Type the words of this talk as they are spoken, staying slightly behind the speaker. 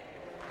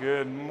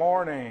Good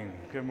morning.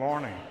 Good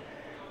morning.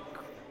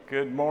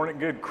 Good morning.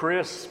 Good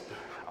crisp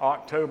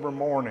October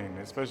morning.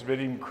 It's supposed to be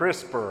even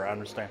crisper, I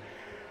understand.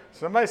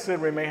 Somebody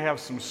said we may have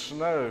some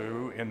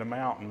snow in the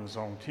mountains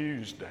on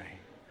Tuesday.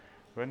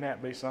 Wouldn't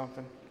that be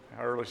something?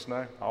 Early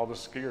snow? All the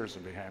skiers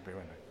would be happy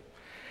with it.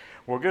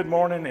 Well, good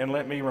morning, and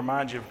let me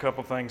remind you of a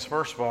couple things.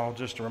 First of all,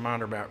 just a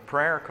reminder about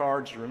prayer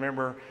cards.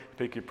 Remember,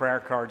 pick your prayer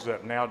cards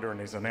up now during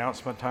these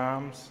announcement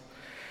times.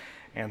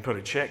 And put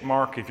a check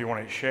mark if you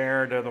want it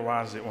shared,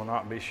 otherwise it will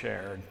not be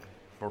shared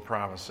for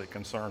privacy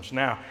concerns.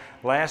 Now,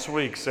 last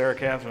week, Sarah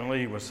Catherine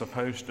Lee was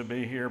supposed to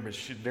be here, but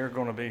they're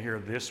going to be here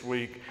this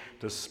week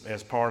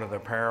as part of the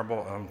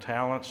Parable of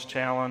Talents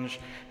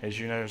Challenge. As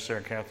you know,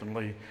 Sarah Catherine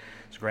Lee's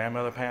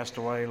grandmother passed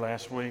away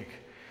last week.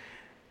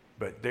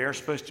 But they're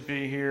supposed to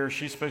be here.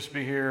 She's supposed to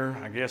be here,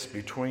 I guess,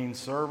 between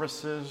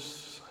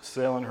services,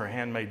 selling her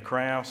handmade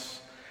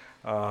crafts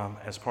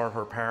as part of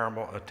her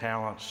Parable of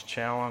Talents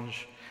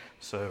Challenge.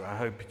 So I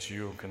hope that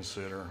you'll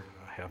consider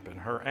helping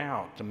her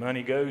out. The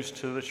money goes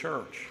to the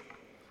church.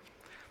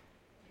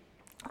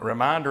 A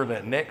reminder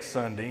that next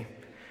Sunday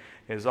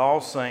is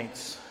All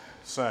Saints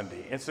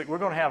Sunday. We're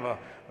going to have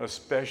a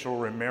special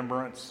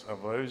remembrance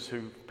of those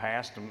who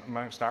passed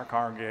amongst our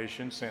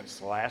congregation since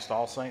last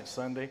All Saints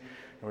Sunday.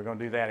 And we're going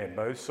to do that in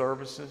both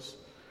services.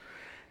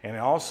 And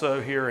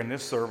also here in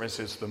this service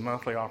is the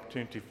monthly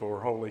opportunity for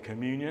Holy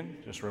Communion,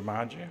 just to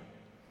remind you.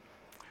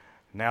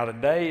 Now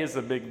today is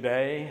a big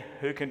day.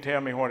 Who can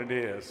tell me what it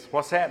is?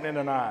 What's happening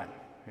tonight?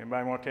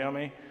 Anybody want to tell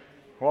me?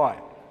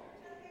 What?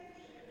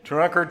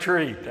 Trunk or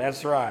treat.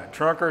 That's right.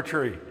 Trunk or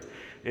treat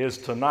is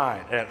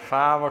tonight at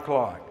 5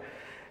 o'clock.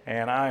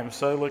 And I am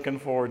so looking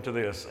forward to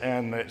this.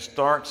 And it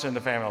starts in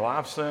the Family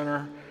Life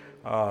Center.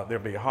 There'll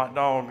be a hot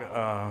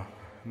dog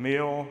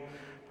meal.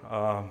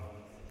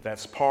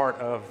 That's part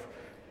of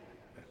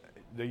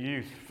the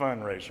youth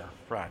fundraiser.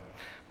 Right.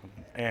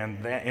 And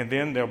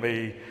then there'll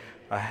be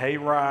a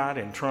hayride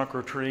and trunk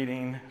or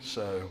treating.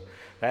 So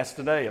that's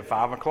today at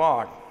 5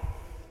 o'clock.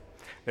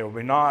 There'll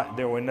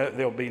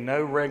be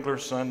no regular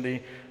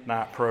Sunday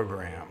night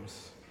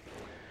programs.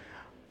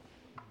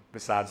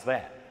 Besides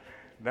that,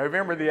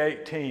 November the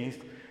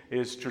 18th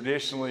is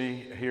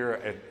traditionally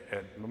here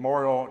at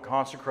Memorial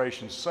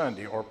Consecration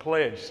Sunday or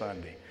Pledge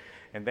Sunday,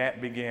 and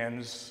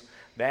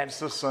that's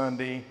the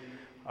Sunday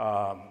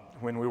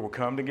when we will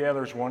come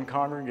together as one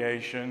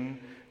congregation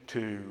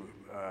to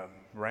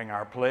bring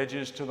our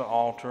pledges to the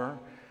altar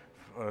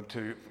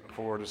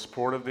for the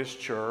support of this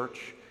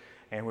church,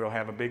 and we'll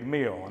have a big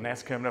meal, and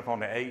that's coming up on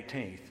the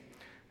 18th.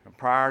 And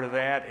prior to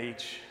that,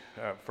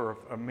 for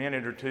a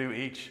minute or two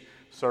each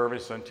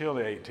service until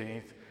the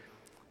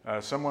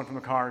 18th, someone from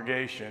the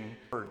congregation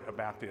heard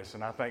about this,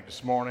 and I think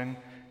this morning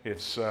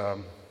it's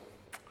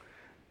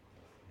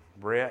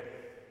Brett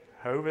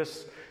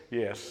Hovis.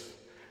 Yes,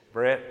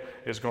 Brett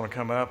is going to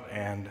come up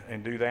and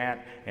do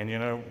that. And you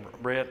know,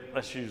 Brett,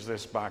 let's use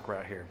this bike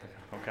right here,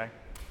 okay?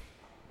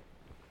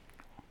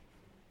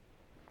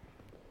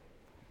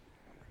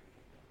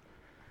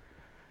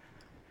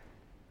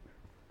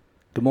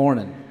 Good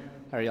morning.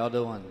 How are y'all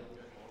doing?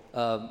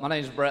 My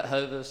name is Brett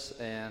Hovis,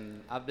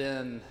 and I've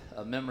been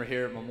a member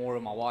here at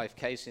Memorial. My wife,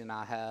 Casey, and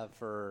I have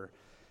for,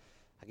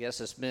 I guess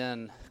it's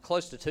been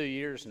close to 2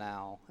 years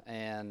now.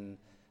 And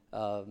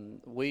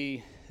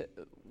we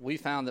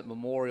found that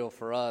Memorial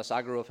for us,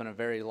 I grew up in a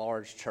very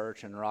large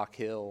church in Rock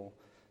Hill,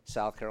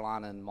 South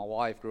Carolina, and my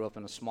wife grew up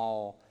in a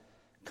small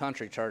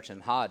country church in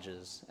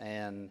Hodges.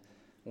 And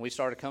when we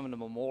started coming to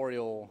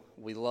Memorial,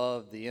 we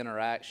loved the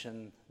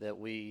interaction that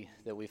we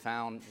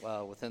found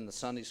within the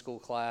Sunday school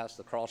class,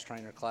 the cross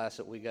trainer class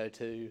that we go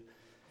to.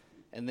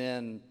 And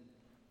then,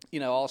 you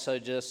know, also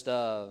just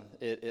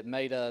it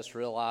made us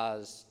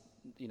realize,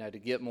 you know, to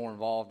get more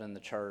involved in the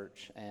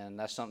church, and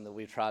that's something that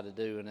we've tried to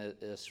do, and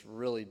it's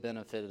really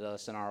benefited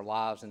us in our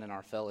lives and in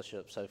our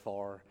fellowship so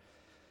far.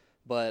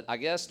 But I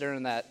guess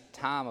during that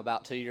time,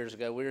 about 2 years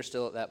ago, we were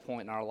still at that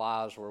point in our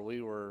lives where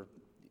we were,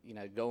 you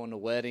know, going to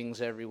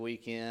weddings every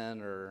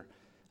weekend or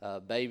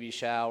baby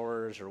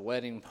showers or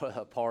wedding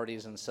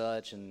parties and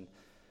such, and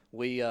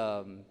we,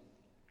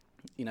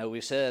 you know,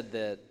 we said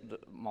that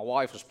my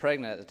wife was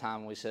pregnant at the time,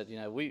 and we said, you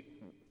know,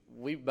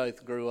 we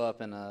both grew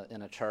up in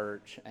a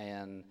church,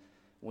 and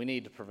we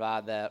need to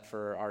provide that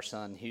for our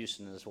son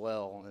Houston as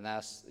well. And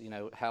that's, you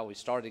know, how we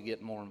started to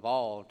get more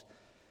involved.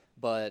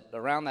 But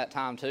around that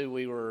time too,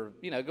 we were,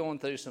 you know, going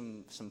through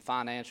some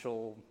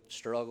financial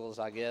struggles,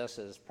 I guess,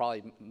 as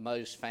probably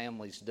most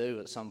families do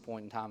at some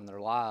point in time in their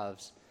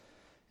lives.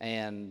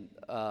 And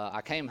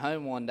I came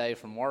home one day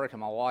from work,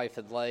 and my wife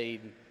had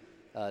laid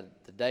the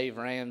Dave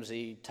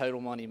Ramsey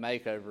Total Money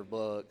Makeover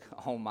book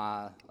on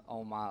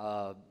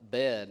my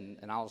bed,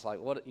 and I was like,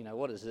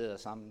 what is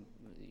this? I'm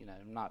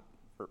not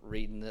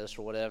reading this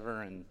or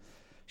whatever. And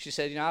she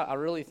said, you know, I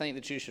really think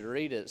that you should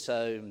read it.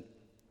 So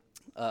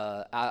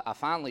I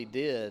finally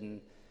did,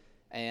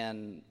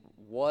 and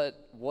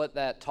what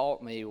that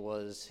taught me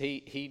was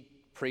he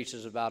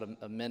preaches about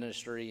a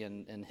ministry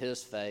and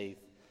his faith,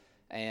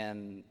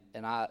 and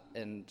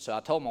so I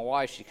told my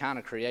wife she kind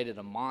of created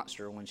a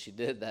monster when she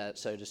did that,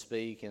 so to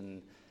speak,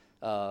 and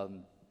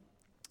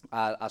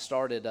I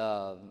started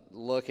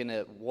looking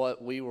at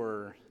what we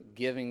were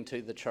giving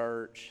to the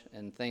church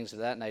and things of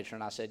that nature,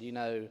 and I said,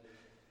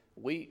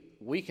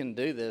 we can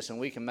do this and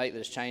we can make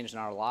this change in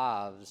our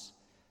lives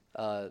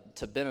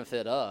to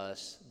benefit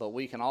us, but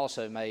we can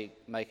also make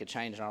a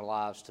change in our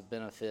lives to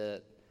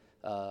benefit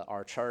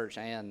our church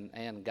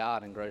and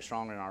God and grow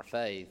stronger in our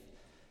faith.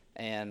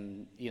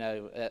 And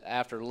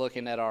after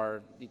looking at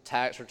our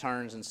tax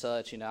returns and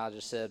such, I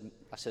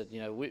said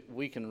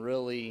we can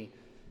really,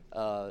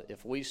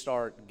 if we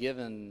start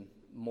giving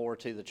more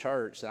to the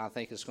church, then I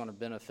think it's going to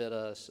benefit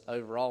us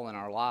overall in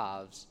our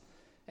lives.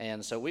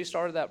 And so we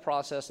started that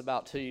process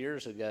about 2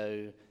 years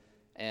ago,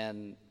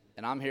 and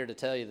I'm here to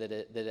tell you that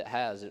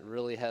it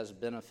really has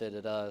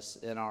benefited us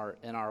in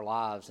our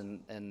lives.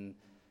 And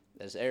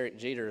as Eric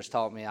Jeter has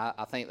taught me,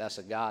 I think that's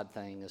a God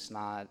thing. It's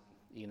not,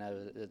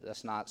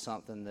 that's not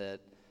something that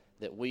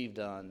we've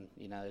done.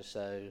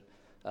 So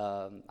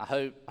I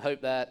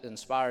hope that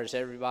inspires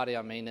everybody.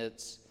 I mean,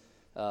 it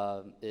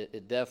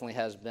definitely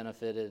has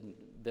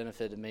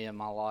benefited me in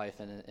my life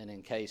and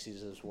in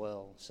Casey's as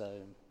well.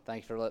 So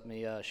thank you for letting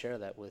me share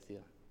that with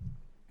you.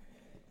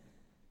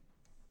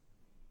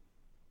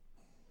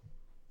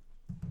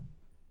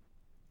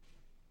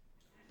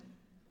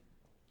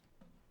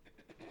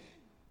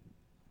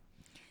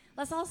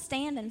 Let's all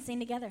stand and sing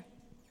together.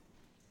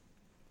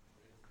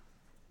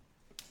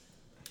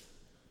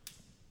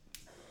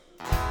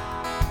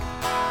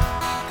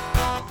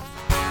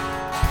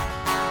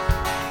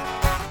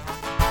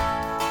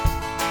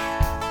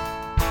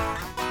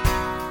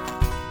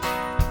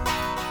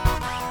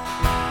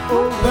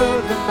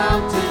 Over the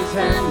mountains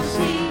and the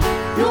sea,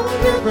 your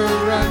river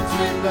runs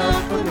with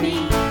love for me,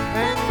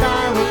 and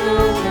I will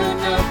open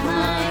up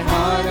my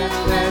heart and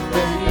let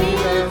the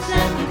healer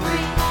set me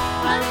free.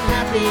 I'm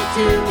happy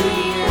to be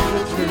in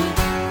the truth,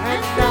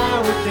 and I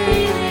will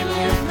daily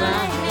lift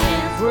my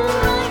hands, where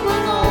I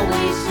will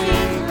always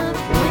sing of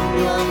when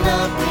your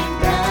love came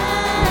down.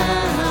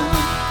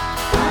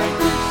 I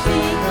could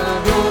sing of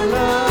your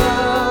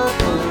love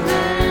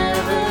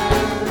forever.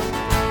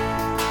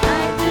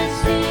 I could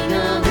sing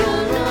of your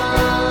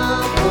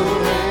love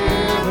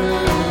forever.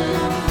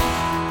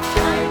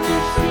 I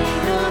could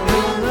sing of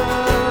your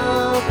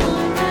love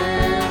forever.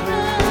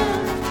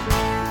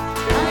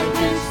 I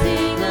could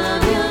sing of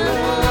your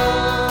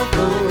love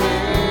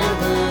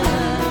forever.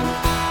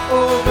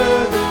 Over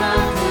the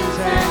mountains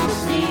and the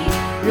sea,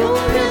 your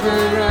river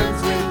runs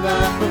with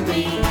love for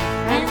me,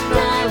 and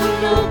I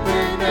will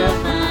open up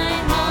my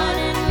heart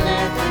and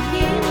let the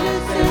healer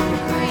set me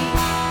free.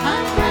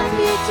 I'm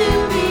happy to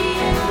be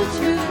in the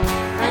truth,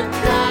 and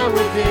I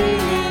will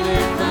daily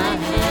lift my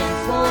hands,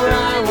 for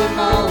I will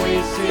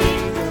always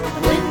sing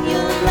when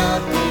your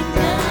love came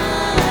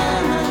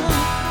down.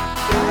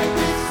 I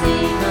could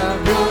sing of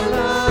your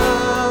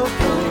love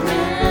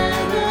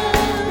forever.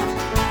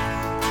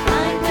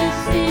 I could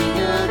sing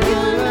of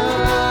your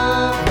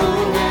love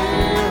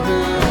forever.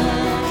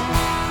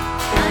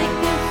 I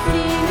could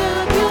sing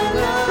of your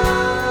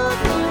love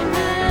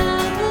forever.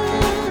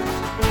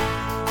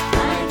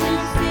 I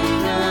could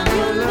sing of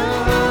your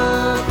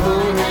love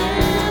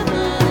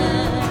forever.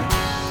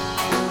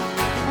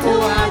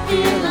 Oh, I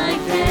feel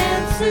like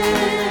dancing.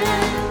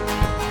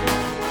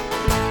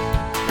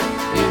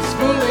 It's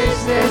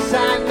foolishness, I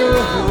know.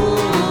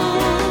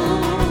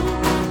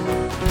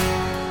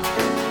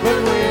 But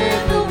when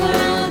the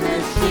world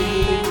has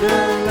seen the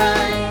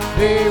light,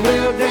 they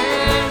will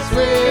dance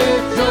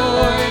with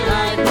joy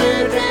like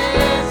we're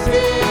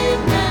dancing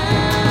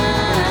now.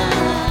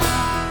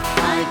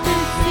 I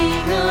can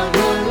sing of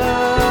your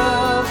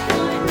love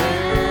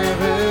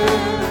forever.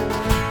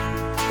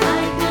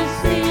 I can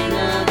sing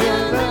of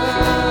your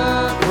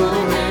love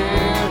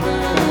forever.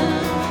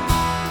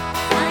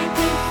 I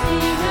can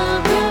sing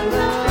of your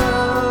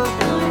love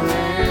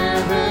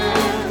forever.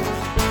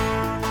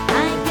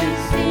 I can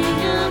sing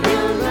of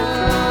your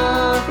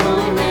love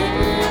forever.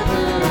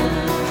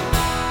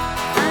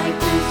 I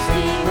can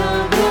sing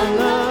of your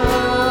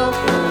love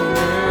forever.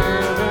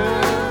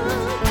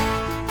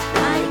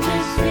 I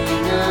can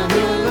sing of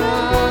your love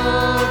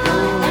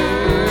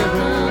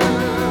forever.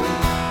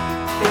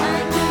 I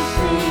can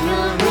sing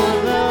of your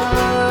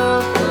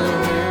love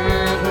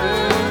forever.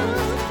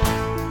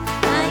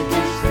 I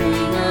can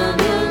sing of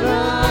your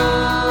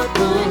love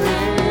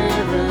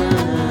forever.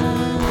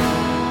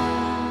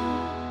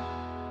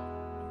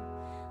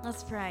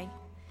 Let's pray.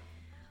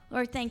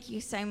 Lord, thank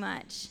you so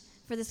much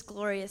for this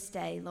glorious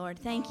day. Lord,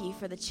 thank you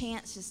for the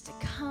chance just to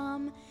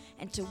come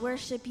and to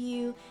worship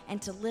you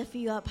and to lift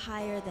you up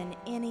higher than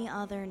any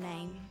other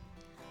name.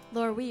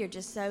 Lord, we are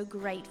just so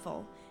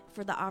grateful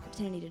for the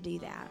opportunity to do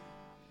that.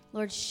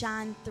 Lord,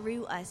 shine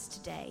through us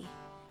today.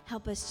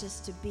 Help us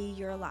just to be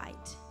your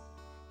light.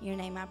 In your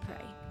name I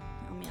pray.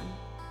 Amen.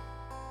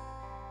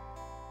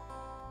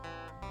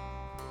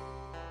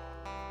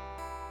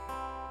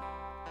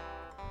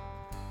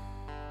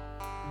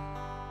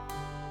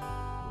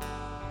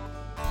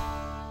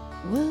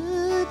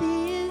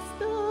 Worthy is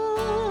the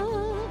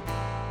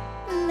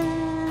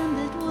Lamb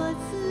that was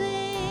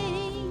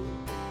slain.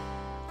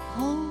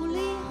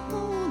 Holy, holy.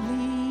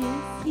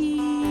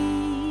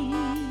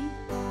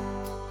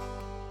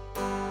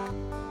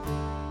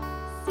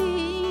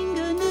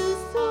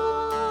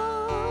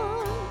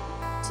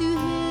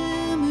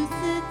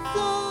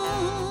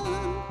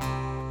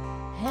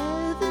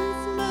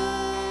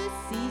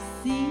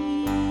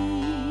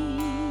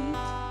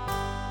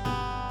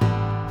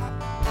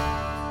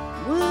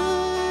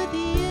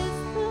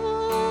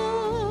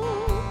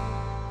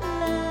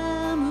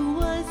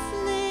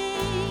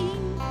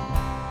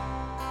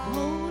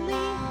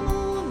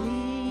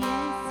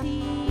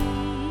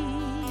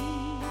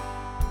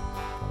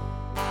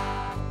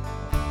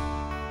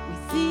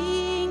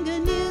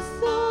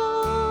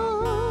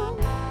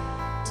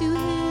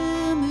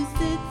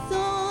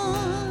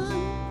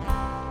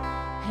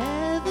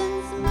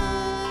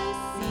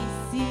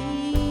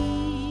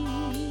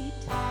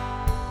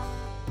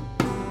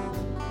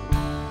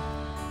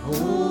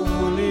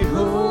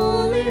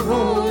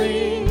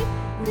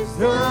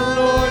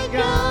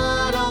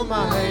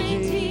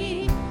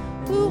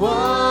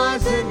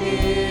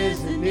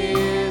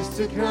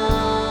 to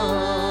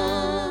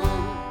come.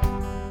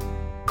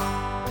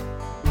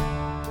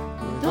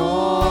 With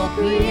all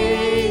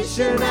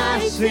creation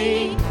I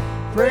sing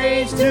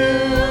praise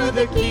to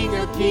the King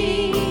of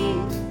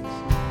Kings.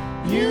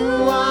 You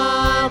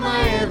are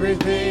my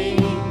everything,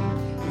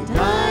 and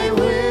I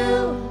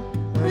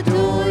will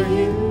adore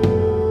you.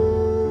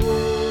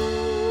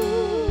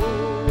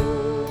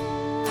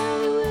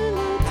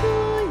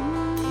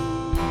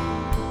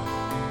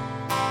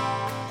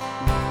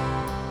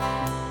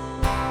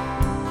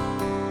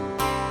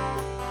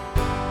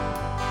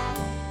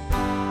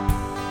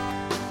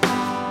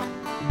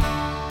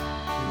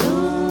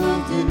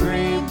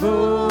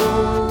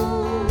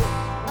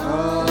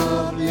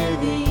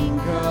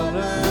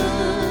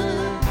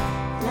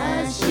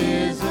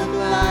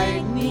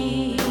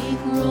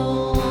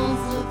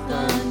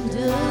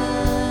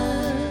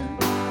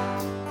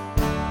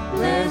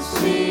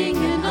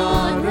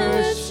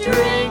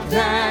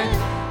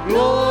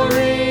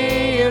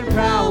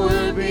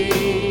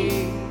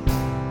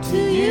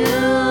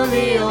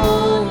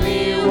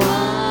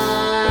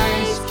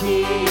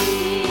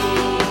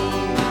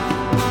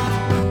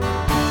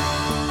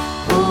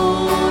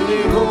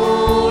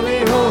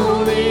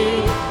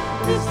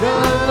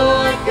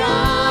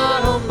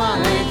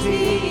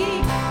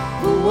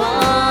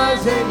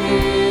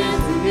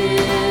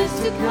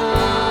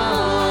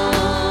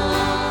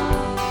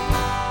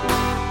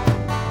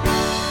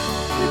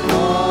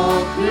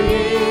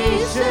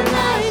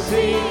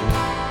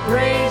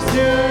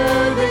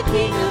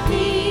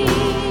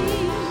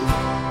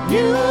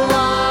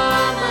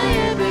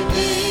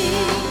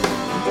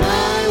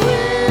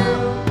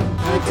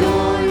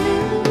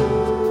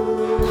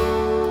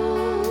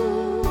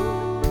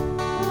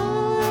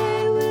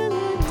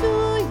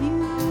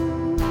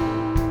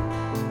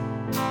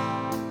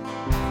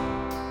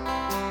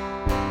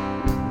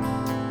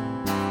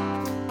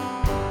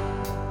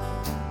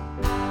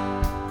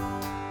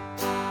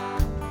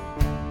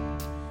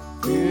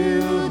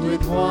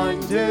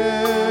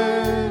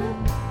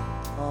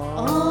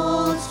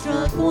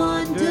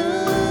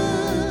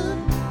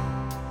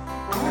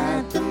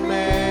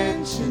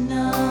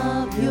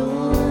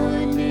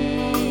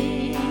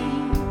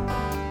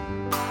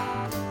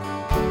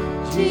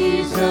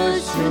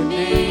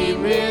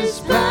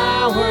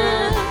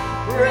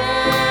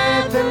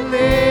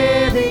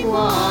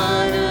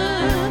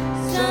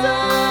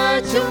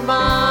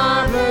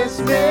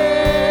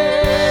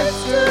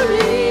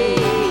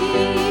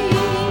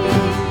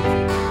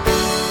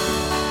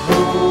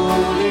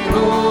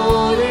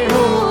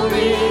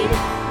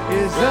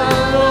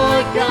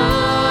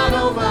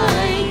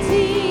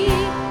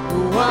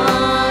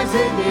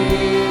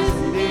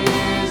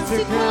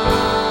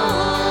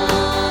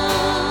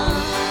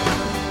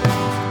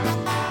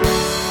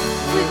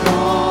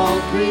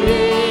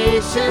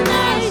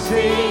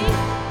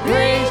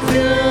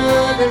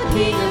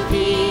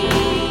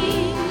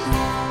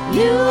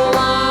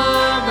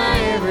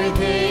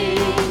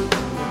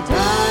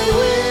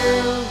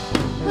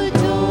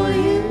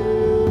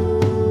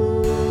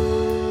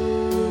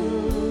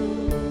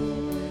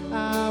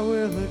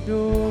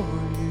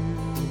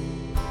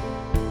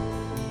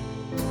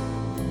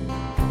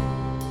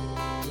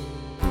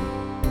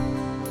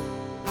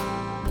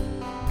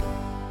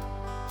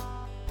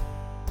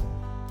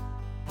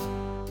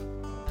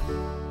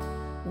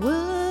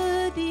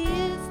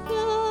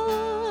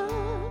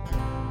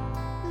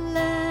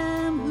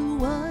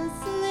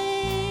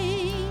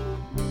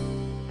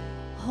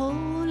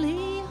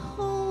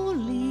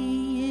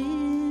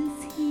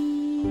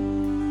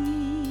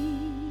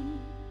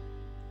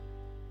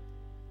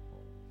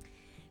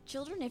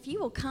 Children, if you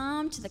will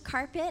come to the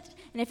carpet,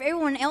 and if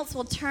everyone else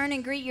will turn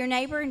and greet your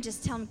neighbor and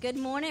just tell them good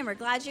morning, we're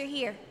glad you're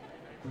here.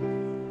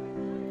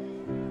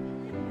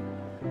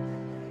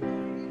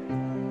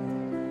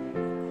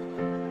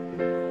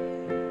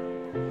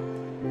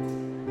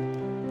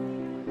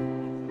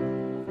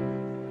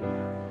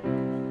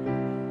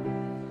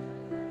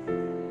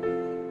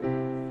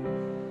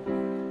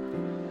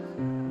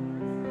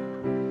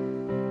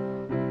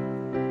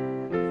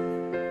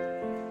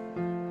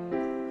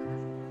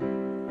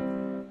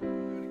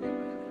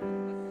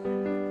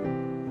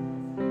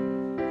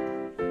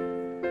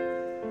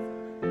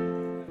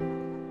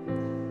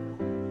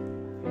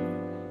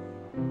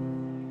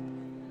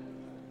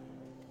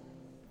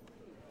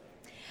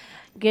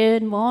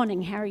 Good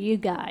morning. How are you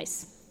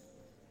guys?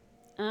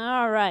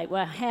 All right.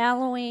 Well,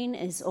 Halloween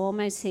is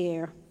almost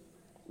here.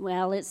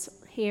 Well, it's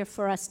here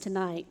for us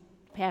tonight.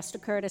 Pastor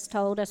Curtis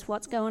told us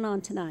what's going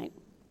on tonight.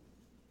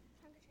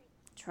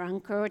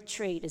 Trunk or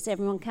treat. Is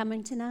everyone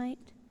coming tonight?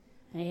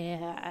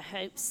 Yeah, I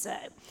hope so.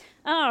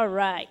 All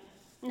right.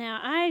 Now,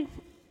 I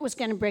was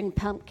going to bring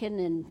pumpkin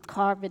and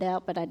carve it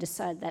out, but I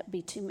decided that'd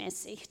be too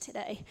messy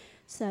today.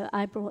 So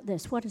I brought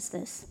this. What is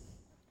this?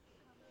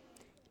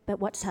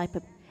 But what type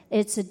of...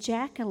 It's a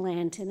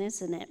jack-o'-lantern,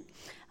 isn't it?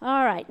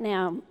 All right,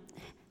 now,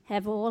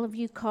 have all of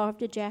you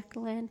carved a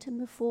jack-o'-lantern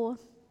before?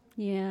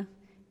 Yeah,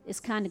 it's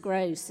kind of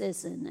gross,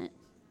 isn't it?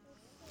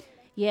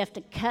 You have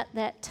to cut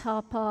that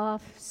top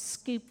off,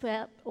 scoop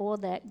out all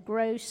that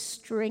gross,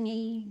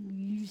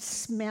 stringy,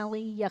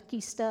 smelly,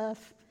 yucky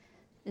stuff.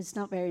 It's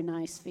not very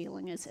nice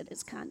feeling, is it?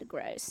 It's kind of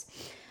gross.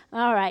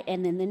 All right,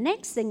 and then the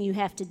next thing you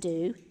have to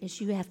do is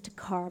you have to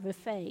carve a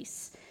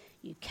face.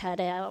 You cut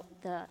out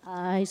the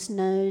eyes,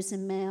 nose,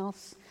 and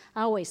mouth.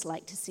 I always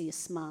like to see a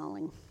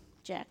smiling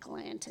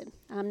jack-o'-lantern.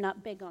 I'm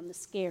not big on the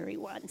scary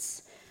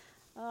ones.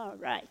 All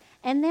right,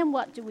 and then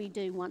what do we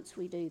do once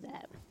we do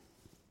that?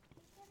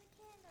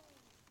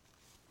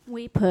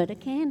 We put a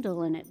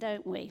candle in it,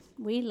 don't we?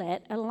 We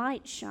let a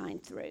light shine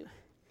through.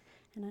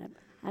 And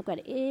I've got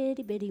an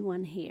itty-bitty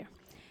one here.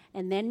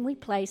 And then we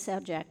place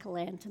our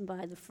jack-o'-lantern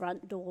by the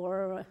front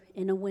door or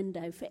in a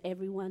window for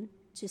everyone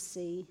to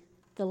see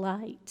the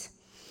light.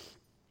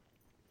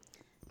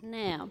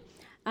 Now,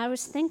 I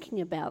was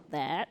thinking about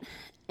that,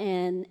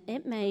 and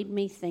it made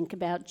me think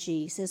about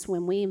Jesus.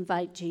 When we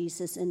invite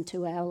Jesus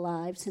into our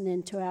lives and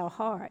into our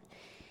heart,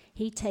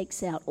 he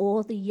takes out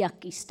all the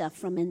yucky stuff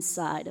from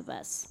inside of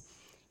us.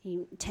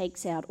 He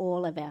takes out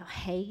all of our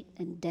hate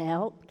and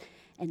doubt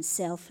and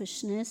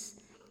selfishness,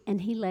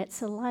 and he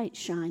lets a light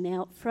shine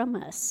out from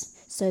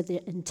us so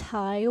the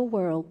entire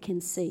world can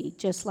see,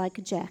 just like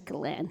a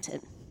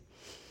jack-o'-lantern.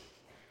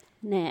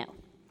 Now,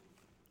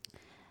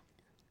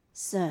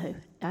 so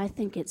I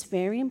think it's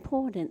very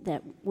important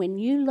that when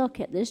you look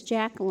at this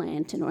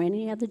jack-o'-lantern or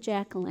any other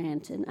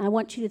jack-o'-lantern, I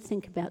want you to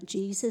think about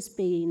Jesus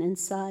being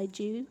inside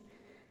you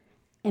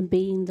and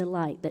being the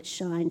light that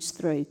shines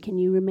through. Can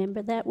you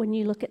remember that when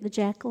you look at the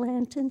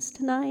jack-o'-lanterns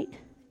tonight?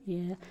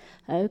 Yeah,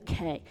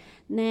 okay.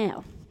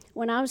 Now,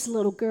 when I was a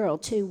little girl,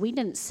 too, we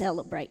didn't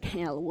celebrate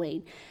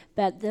Halloween,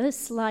 but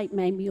this light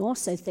made me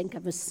also think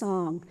of a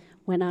song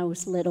when I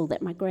was little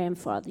that my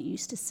grandfather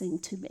used to sing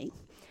to me.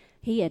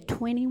 He had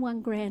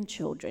 21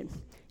 grandchildren,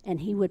 and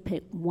he would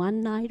pick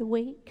one night a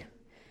week,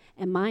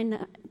 and my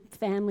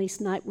family's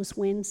night was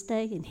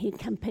Wednesday, and he'd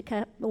come pick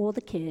up all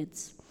the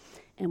kids,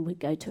 and we'd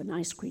go to an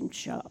ice cream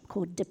shop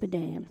called Dipper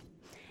Dam,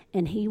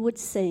 and he would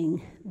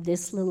sing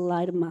This Little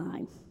Light of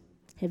Mine.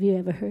 Have you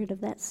ever heard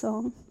of that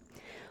song?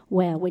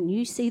 Well, when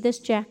you see this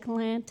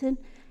jack-o'-lantern,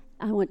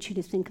 I want you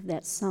to think of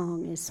that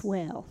song as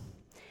well.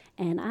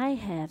 And I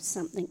have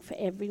something for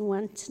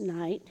everyone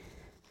tonight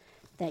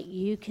that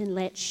you can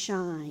let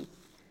shine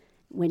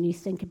when you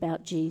think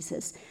about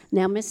Jesus.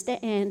 Now,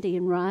 Mr. Andy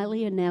and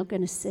Riley are now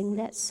going to sing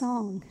that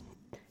song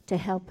to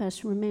help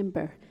us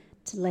remember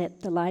to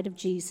let the light of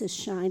Jesus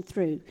shine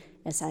through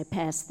as I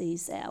pass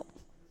these out.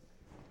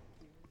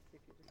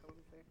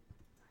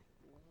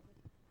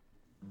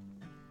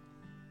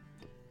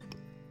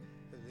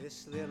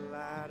 This little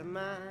light of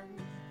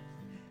mine,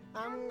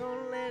 I'm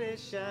gonna let it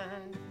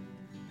shine.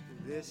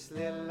 This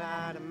little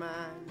light of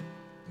mine,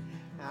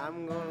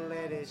 I'm gonna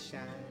let it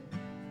shine.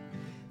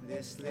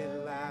 This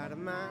little light of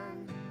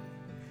mine,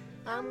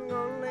 I'm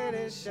gonna let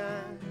it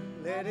shine.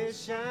 Let it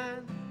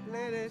shine,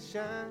 let it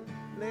shine,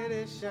 let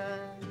it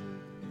shine.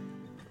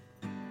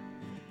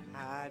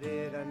 Hide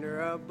it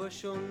under a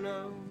bushel,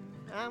 no,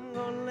 I'm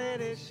gonna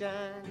let it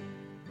shine.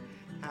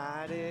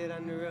 Hide it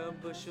under a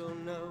bushel,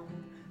 no,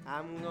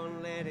 I'm gonna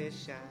let it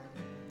shine.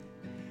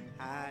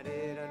 Hide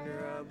it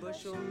under a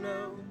bushel,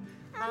 no,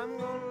 I'm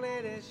gonna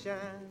let it shine.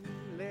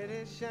 Let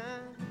it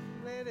shine,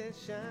 let it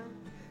shine,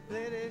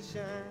 let it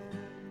shine.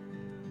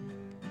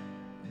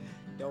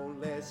 Don't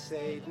let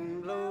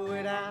Satan blow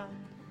it out,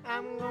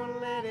 I'm gonna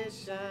let it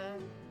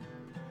shine.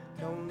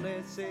 Don't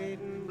let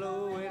Satan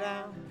blow it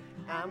out,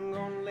 I'm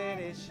gonna let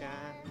it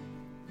shine.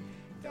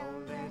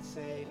 Don't let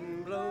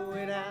Satan blow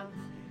it out,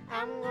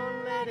 I'm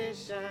gonna let it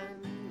shine.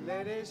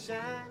 Let it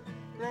shine,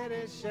 let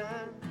it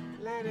shine,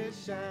 let it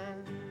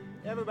shine.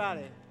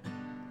 Everybody.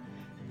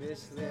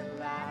 This little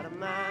light of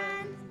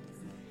mine,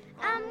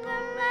 I'm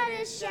gonna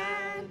let it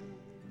shine.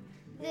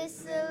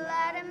 This little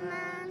light of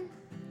mine,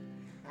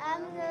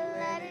 I'm gonna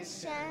let it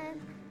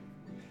shine.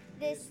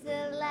 This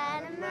little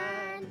light of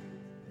mine,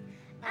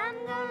 I'm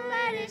gonna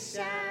let it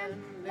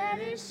shine. Let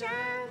it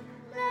shine,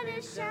 let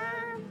it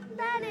shine,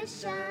 let it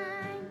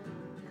shine.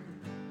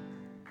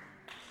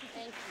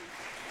 Thank you.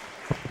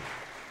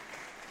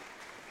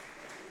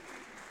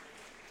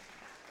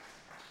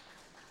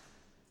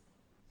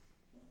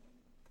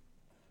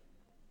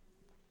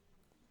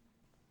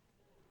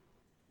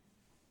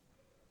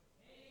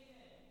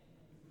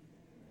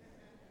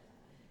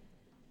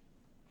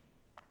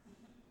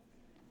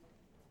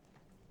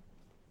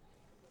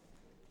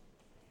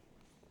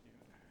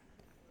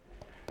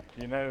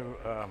 You know,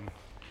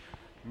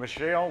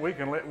 Michelle,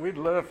 we'd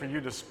love for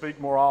you to speak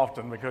more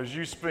often because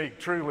you speak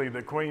truly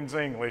the Queen's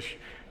English.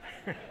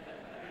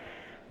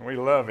 We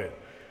love it.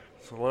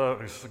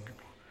 It's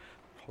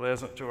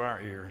pleasant to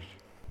our ears.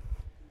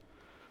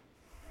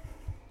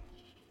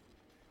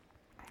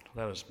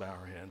 Let us bow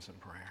our heads in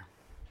prayer.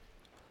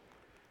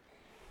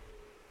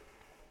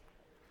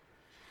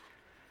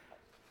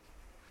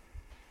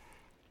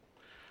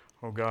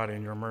 Oh God,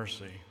 in your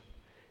mercy,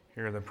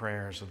 hear the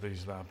prayers of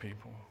these thy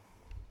people.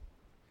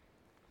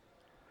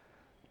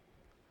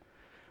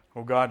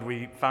 Oh God,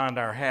 we find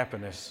our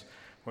happiness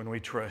when we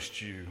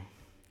trust you.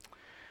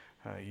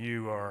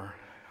 You are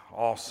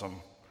awesome,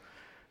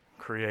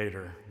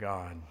 Creator,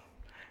 God.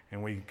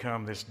 And we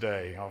come this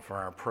day, offer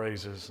our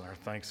praises, our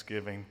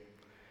thanksgiving.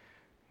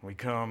 We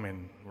come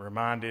and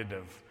reminded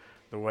of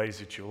the ways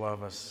that you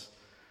love us,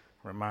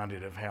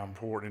 reminded of how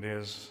important it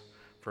is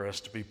for us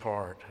to be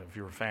part of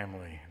your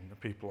family and the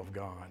people of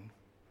God.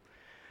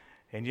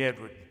 And yet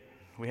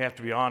we have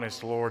to be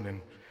honest, Lord, and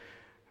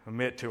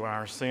admit to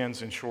our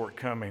sins and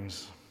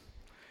shortcomings.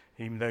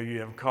 Even though you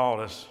have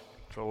called us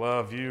to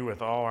love you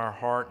with all our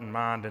heart and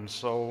mind and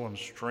soul and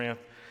strength,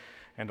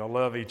 and to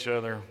love each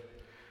other,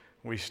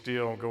 we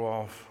still go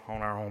off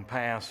on our own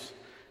paths.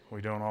 We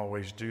don't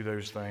always do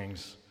those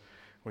things.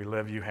 We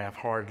love you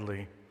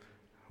half-heartedly.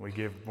 We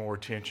give more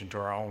attention to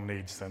our own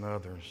needs than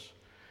others.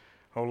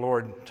 Oh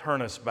Lord,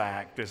 turn us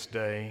back this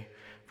day.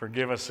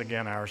 Forgive us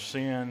again our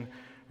sin.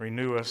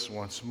 Renew us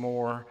once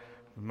more.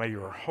 May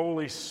your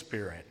Holy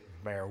Spirit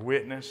bear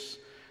witness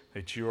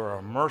that you are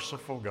a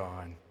merciful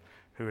God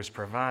who has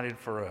provided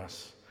for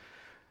us.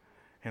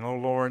 And oh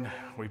Lord,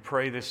 we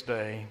pray this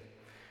day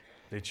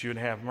that you'd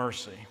have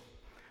mercy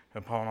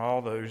upon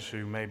all those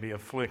who may be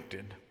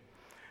afflicted.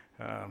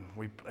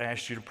 We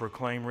ask you to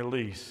proclaim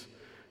release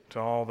to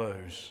all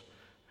those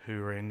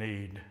who are in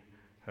need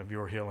of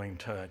your healing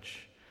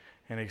touch.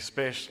 And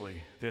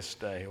especially this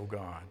day, oh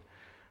God,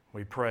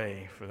 we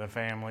pray for the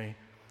family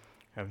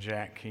of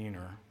Jack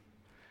Keener.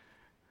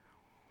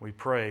 We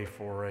pray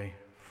for a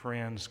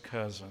friend's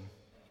cousin.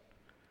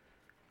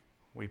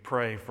 We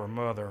pray for a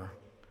mother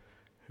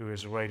who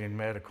is awaiting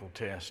medical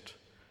test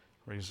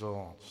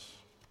results.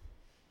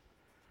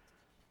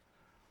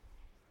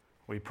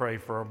 We pray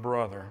for a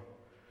brother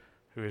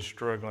who is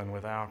struggling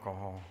with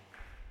alcohol.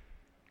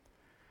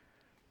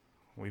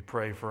 We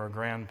pray for a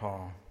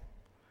grandpa.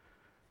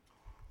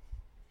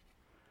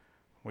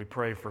 We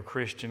pray for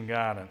Christian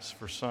guidance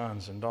for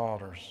sons and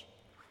daughters,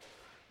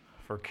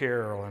 for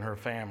Carol and her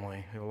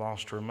family who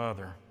lost her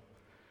mother,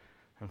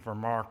 and for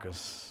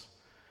Marcus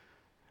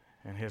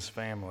and his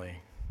family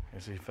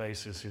as he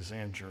faces his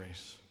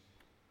injuries.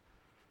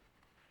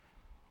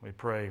 We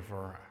pray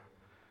for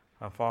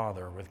a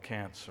father with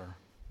cancer.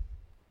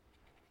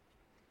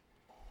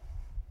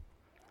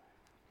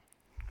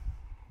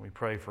 We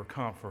pray for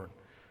comfort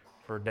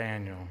for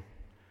Daniel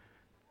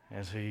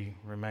as he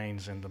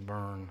remains in the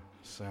burn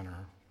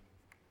center.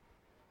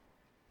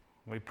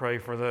 We pray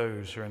for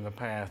those who are in the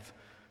path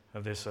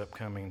of this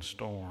upcoming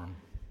storm.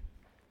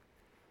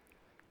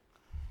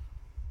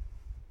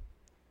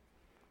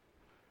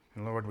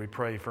 And Lord, we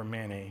pray for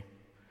many,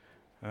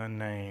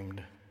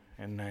 unnamed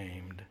and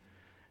named,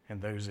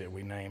 and those that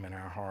we name in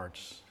our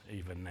hearts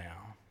even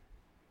now.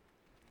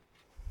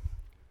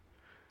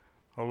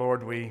 Oh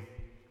Lord, we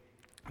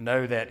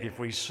know that if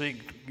we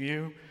seek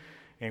you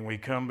and we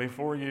come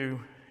before you,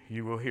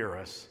 you will hear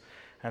us.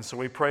 And so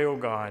we pray, oh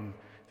God,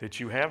 that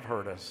you have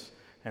heard us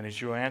and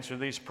that you answer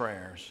these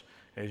prayers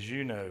as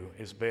you know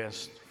is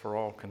best for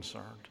all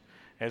concerned.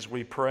 As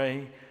we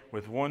pray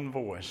with one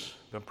voice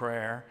the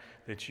prayer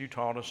that you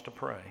taught us to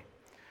pray.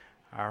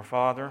 Our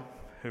Father,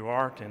 who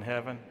art in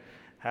heaven,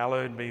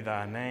 hallowed be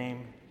thy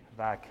name.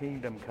 Thy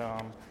kingdom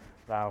come,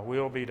 thy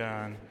will be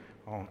done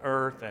on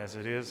earth as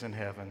it is in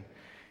heaven.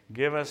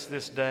 Give us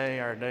this day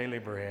our daily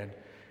bread,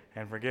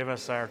 and forgive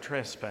us our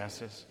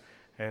trespasses,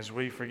 as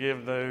we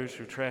forgive those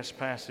who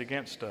trespass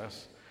against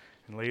us.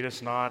 And lead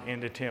us not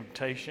into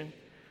temptation,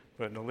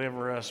 but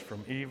deliver us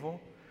from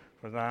evil.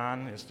 For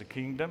thine is the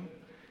kingdom,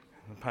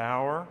 and the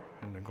power,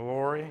 and the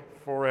glory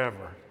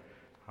forever.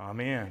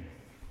 Amen.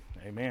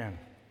 Amen.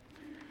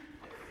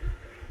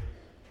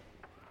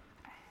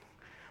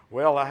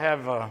 Well, I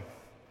have a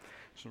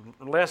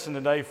lesson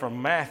today from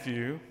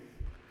Matthew,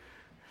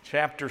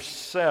 chapter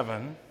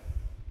 7.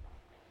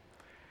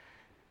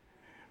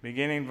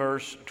 Beginning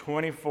verse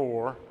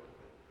 24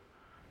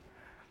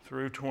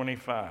 through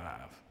 25.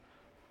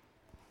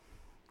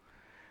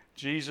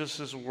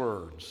 Jesus'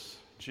 words.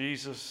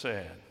 Jesus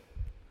said,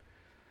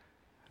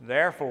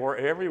 "Therefore,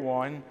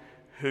 everyone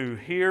who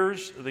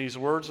hears these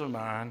words of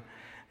mine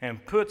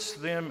and puts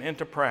them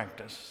into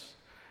practice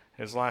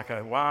is like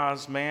a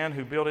wise man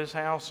who built his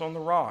house on the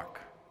rock.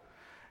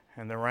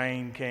 And the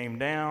rain came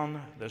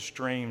down, the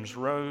streams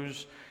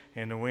rose,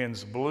 and the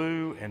winds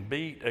blew and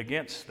beat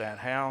against that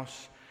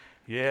house.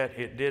 Yet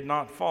it did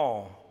not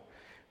fall,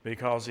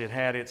 because it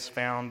had its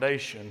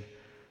foundation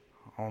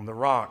on the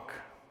rock.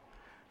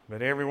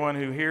 But everyone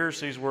who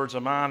hears these words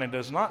of mine and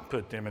does not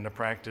put them into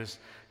practice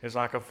is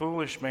like a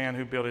foolish man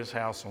who built his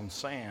house on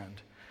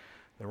sand.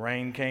 The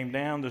rain came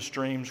down, the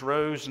streams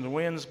rose, and the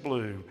winds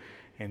blew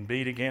and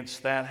beat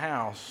against that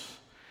house,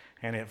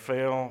 and it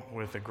fell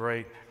with a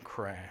great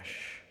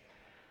crash."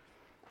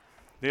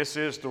 This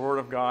is the word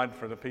of God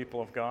for the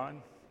people of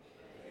God.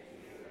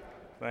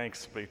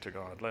 Thanks be to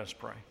God. Let's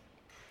pray.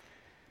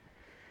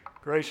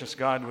 Gracious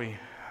God, we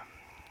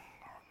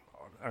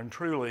are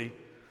truly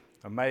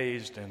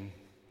amazed and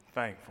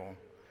thankful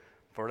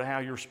for how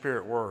your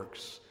Spirit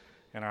works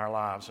in our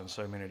lives in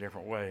so many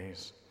different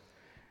ways.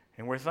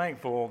 And we're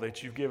thankful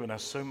that you've given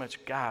us so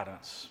much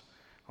guidance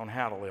on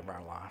how to live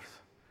our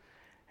life.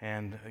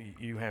 And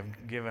you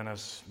have given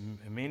us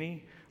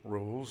many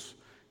rules,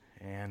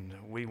 and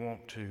we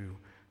want to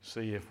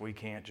see if we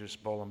can't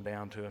just boil them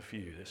down to a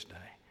few this day.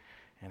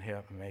 And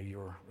may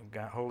your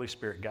Holy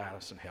Spirit guide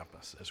us and help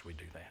us as we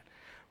do that.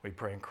 We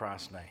pray in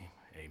Christ's name.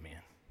 Amen.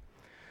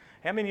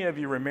 How many of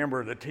you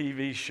remember the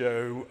TV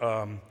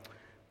show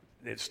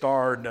that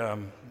starred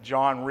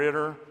John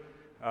Ritter,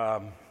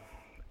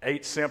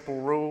 8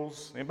 Simple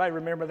Rules? Anybody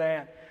remember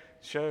that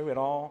show at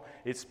all?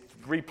 It's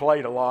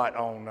replayed a lot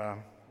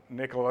on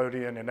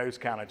Nickelodeon and those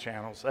kind of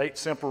channels. 8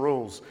 Simple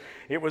Rules.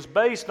 It was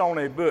based on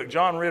a book.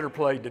 John Ritter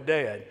played the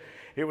dad.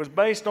 It was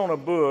based on a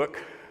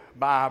book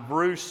by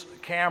Bruce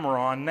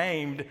Cameron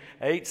named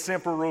 8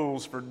 Simple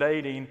Rules for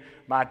Dating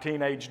My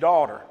Teenage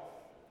Daughter.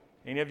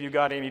 Any of you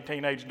got any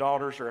teenage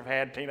daughters or have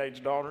had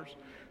teenage daughters?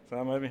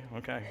 Some of you?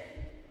 Okay.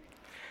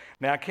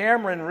 Now,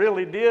 Cameron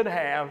really did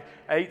have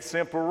 8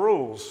 simple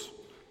rules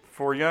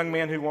for young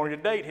men who wanted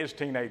to date his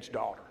teenage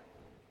daughter.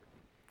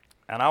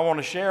 And I want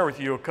to share with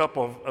you a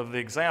couple of the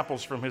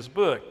examples from his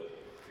book.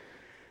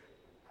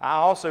 I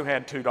also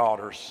had 2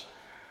 daughters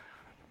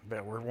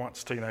that were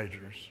once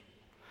teenagers.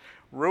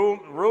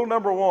 Rule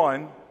number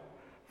 1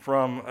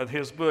 from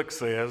his book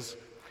says,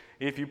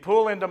 if you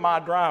pull into my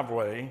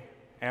driveway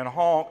and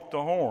honk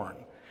the horn,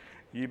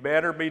 you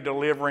better be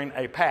delivering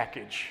a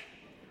package,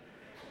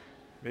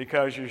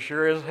 because you're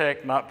sure as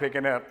heck not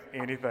picking up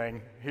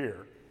anything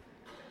here.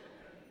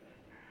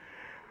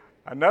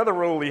 Another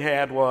rule he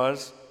had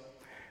was,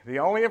 the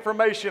only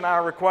information I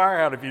require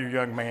out of you,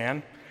 young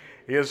man,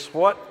 is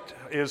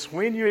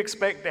when you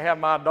expect to have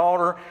my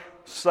daughter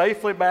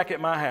safely back at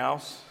my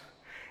house,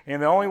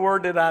 and the only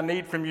word that I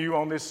need from you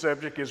on this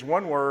subject is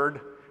one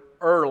word: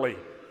 early.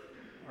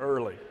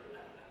 Early.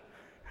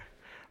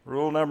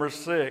 Rule number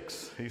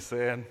 6, he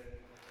said,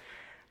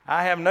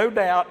 I have no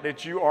doubt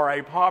that you are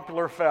a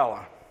popular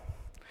fella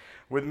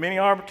with many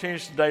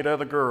opportunities to date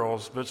other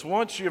girls, but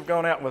once you have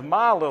gone out with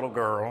my little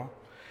girl,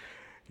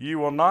 you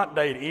will not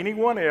date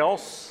anyone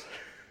else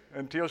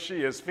until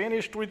she is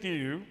finished with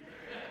you.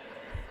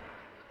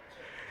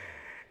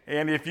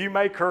 And if you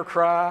make her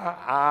cry,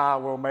 I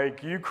will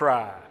make you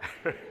cry.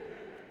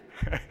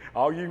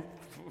 All you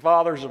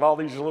fathers of all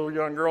these little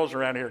young girls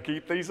around here,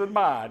 keep these in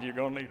mind. You're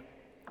going to need them.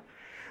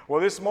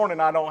 Well, this morning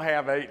I don't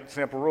have 8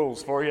 simple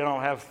rules for you. I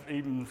don't have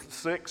even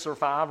 6 or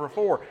 5 or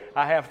 4.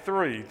 I have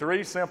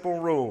 3 simple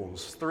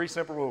rules. 3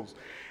 simple rules.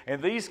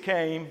 And these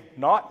came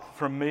not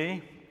from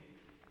me,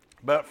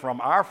 but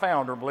from our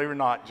founder, believe it or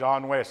not,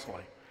 John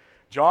Wesley.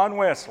 John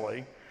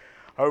Wesley,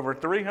 over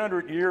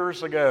 300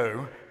 years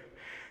ago,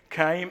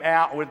 came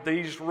out with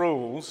these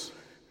rules.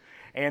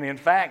 And in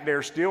fact,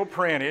 they're still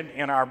printed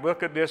in our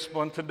Book of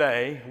Discipline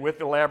today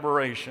with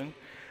elaboration.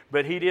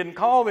 But he didn't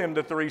call them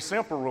the 3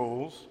 simple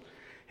rules.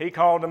 He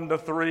called them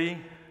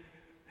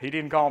he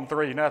didn't call them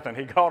 3 nothing.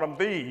 He called them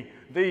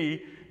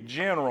the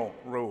general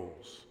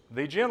rules.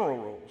 The general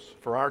rules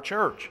for our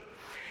church.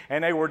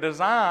 And they were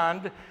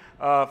designed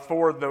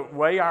for the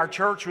way our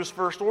church was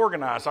first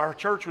organized. Our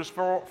church was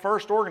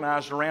first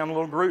organized around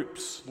little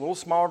groups, little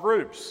small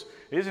groups.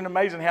 Isn't it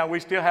amazing how we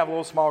still have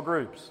little small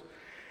groups?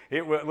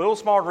 Little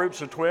small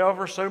groups of 12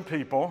 or so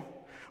people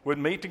would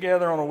meet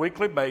together on a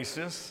weekly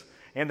basis,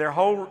 and their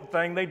whole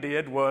thing they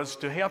did was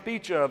to help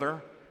each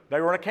other. They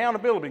were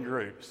accountability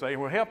groups. They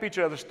would help each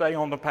other stay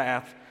on the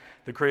path,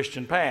 the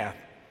Christian path.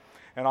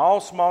 And all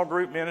small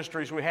group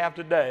ministries we have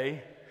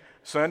today,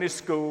 Sunday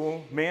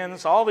school,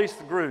 men's, all these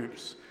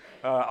groups,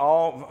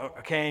 all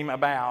came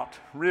about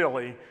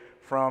really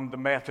from the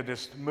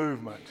Methodist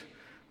movement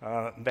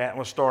that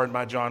was started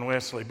by John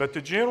Wesley. But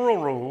the general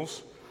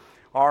rules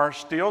are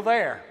still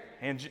there.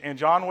 And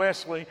John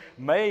Wesley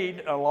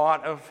made a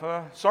lot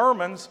of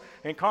sermons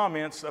and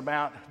comments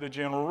about the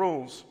general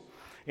rules.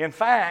 In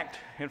fact,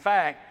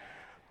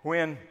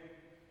 when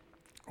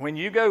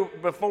you go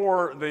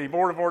before the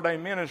Board of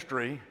Ordained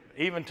Ministry,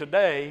 even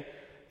today,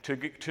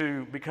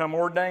 to become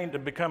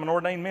an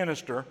ordained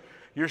minister,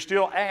 you're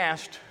still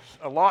asked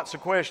lots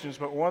of questions,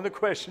 but one of the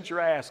questions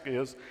you're asked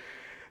is,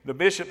 the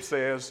bishop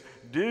says,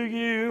 do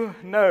you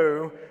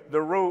know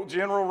the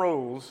general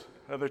rules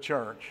of the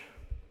church?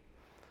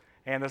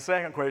 And the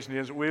second question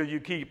is, will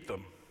you keep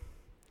them?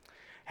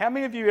 How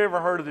many of you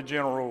ever heard of the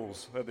general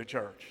rules of the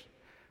church?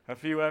 A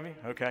few of you?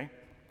 Okay.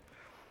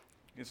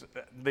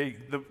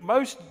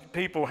 Most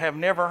people have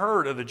never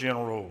heard of the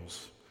general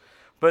rules,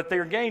 but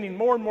they're gaining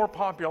more and more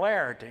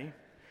popularity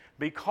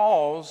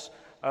because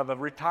of a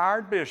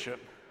retired bishop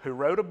who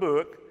wrote a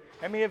book.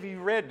 How many of you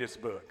read this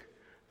book?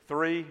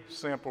 3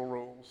 Simple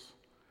Rules.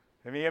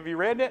 Have any of you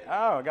read it?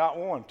 Oh, I got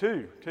 1,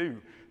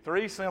 2.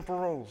 3 Simple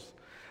Rules.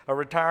 A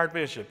retired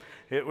bishop.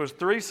 It was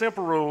 3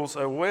 Simple Rules,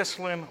 a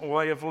Wesleyan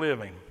way of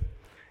living.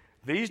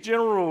 These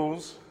general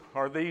rules,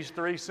 or these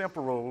 3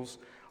 simple rules,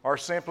 are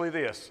simply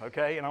this,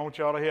 okay? And I want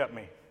y'all to help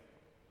me.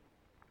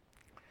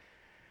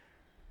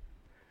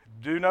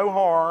 Do no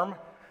harm.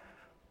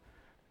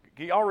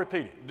 Y'all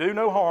repeat it. Do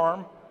no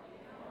harm.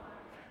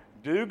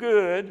 Do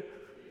good.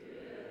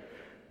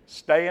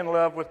 Stay in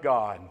love with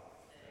God.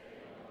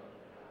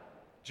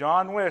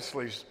 John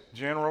Wesley's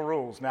general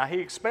rules. Now, he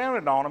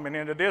expounded on them, and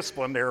in the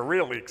discipline, they're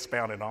really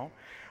expounded on,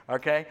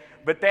 okay?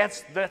 But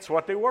that's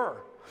what they were.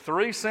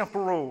 3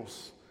 simple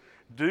rules.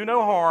 Do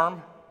no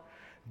harm,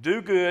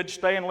 do good,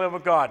 stay and live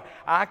with God.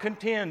 I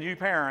contend, you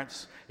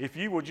parents, if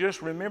you will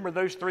just remember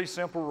those 3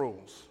 simple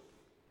rules,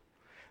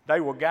 they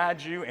will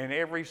guide you in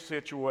every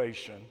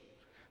situation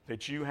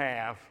that you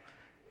have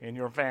in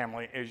your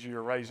family as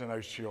you're raising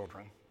those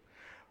children.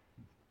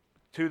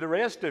 To the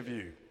rest of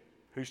you,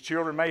 whose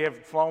children may have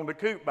flown the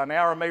coop by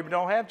now or maybe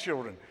don't have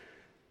children,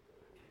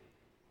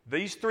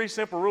 these 3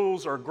 simple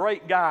rules are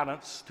great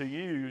guidance to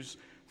use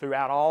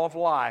throughout all of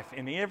life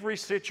in every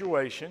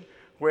situation,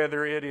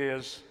 whether it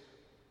is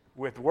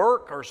with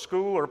work or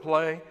school or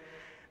play.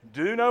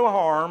 Do no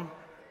harm,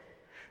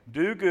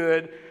 do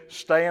good,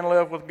 stay and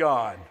live with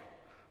God.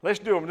 Let's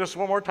do them just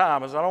one more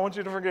time, as I don't want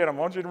you to forget them. I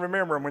want you to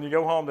remember them when you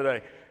go home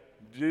today.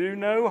 Do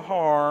no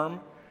harm,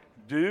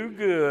 do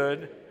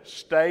good,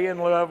 stay in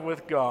love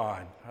with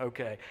God.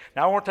 Okay.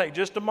 Now I want to take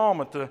just a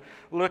moment to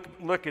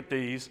look at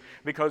these,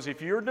 because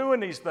if you're doing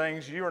these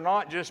things, you are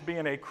not just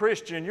being a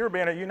Christian, you're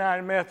being a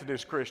United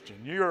Methodist Christian.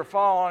 You are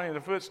following in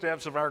the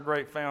footsteps of our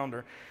great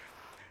founder.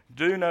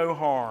 Do no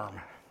harm.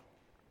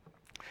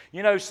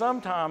 You know,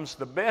 sometimes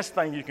the best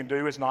thing you can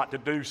do is not to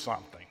do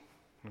something.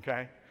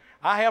 Okay?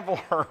 I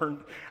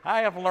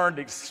have learned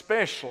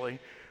especially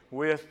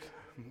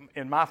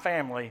in my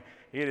family,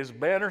 it is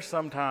better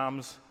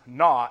sometimes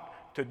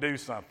not to do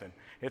something.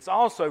 It's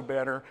also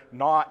better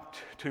not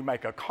to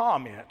make a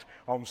comment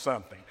on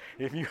something.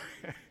 If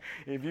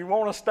you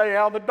want to stay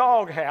out of the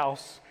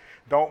doghouse,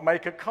 don't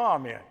make a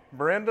comment.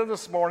 Brenda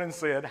this morning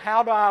said,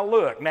 "How do I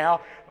look?"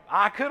 Now,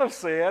 I could have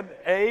said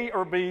A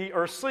or B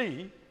or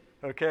C,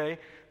 okay?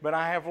 But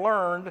I have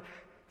learned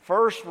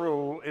first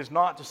rule is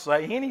not to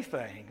say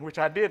anything, which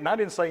I did, and I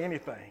didn't say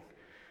anything.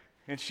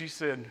 And she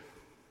said,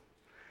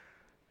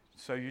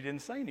 "So you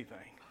didn't say anything?"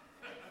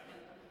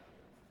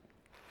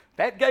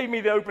 That gave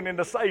me the opening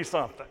to say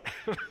something.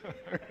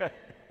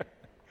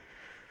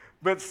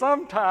 But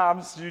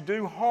sometimes you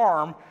do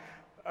harm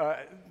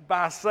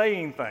by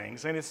saying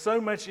things, and it's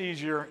so much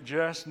easier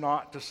just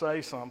not to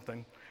say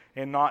something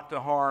and not to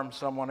harm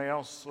someone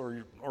else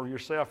or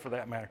yourself for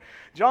that matter.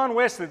 John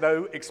Wesley,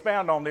 though,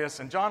 expound on this,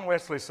 and John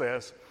Wesley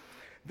says,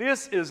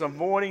 this is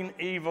avoiding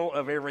evil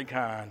of every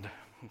kind,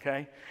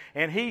 okay?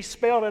 And he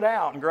spelled it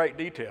out in great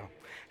detail.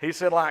 He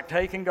said, like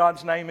taking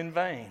God's name in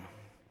vain,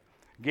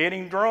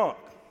 getting drunk,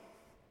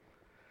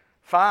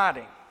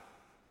 fighting,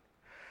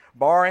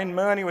 borrowing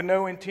money with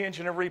no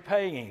intention of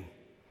repaying.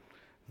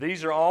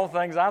 These are all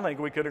things I think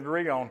we could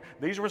agree on.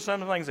 These were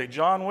some of the things that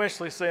John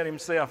Wesley said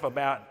himself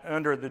about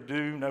under the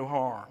do no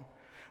harm.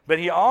 But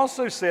he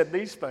also said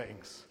these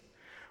things,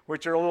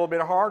 which are a little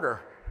bit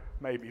harder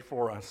maybe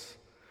for us.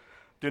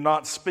 Do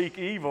not speak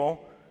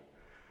evil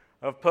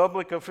of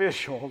public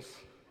officials.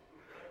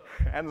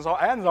 And it's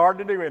hard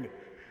to do, isn't it?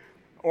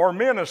 Or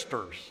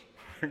ministers.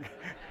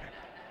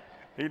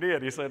 He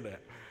did, he said that.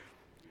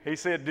 He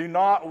said, do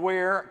not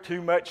wear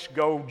too much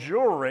gold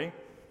jewelry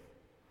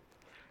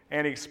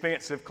and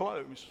expensive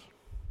clothes.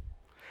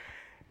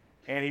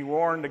 And he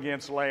warned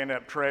against laying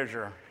up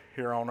treasure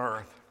here on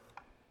earth.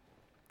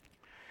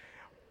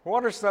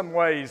 What are some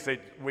ways that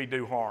we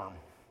do harm?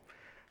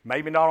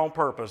 Maybe not on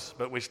purpose,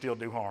 but we still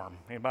do harm.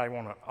 Anybody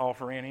want to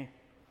offer any?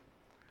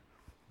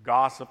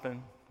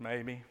 Gossiping,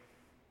 maybe.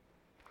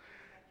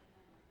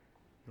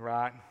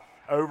 Right.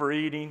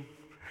 Overeating.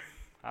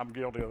 I'm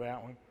guilty of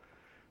that one.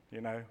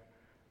 You know.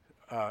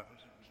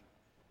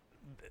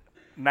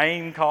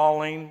 Name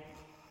calling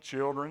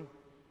children.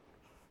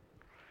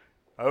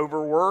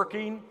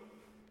 Overworking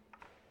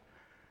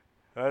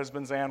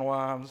husbands and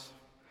wives.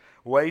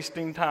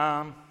 Wasting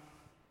time.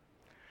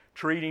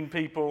 Treating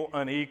people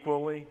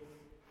unequally.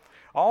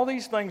 All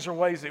these things are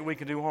ways that we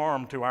can do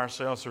harm to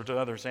ourselves or to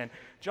others. And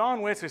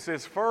John Wesley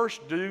says,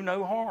 first, do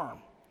no harm.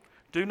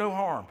 Do no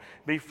harm.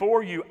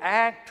 Before you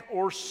act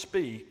or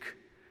speak,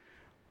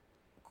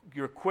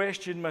 your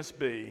question must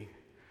be,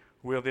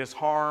 will this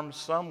harm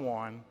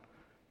someone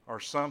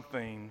or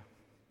something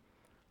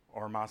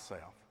or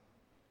myself?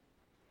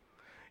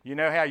 You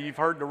know how you've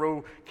heard the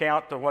rule,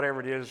 count to whatever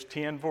it is,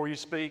 10 before you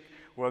speak?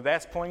 Well,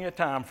 that's plenty of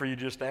time for you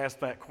just to ask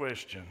that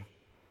question.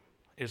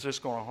 Is this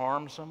going to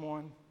harm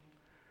someone?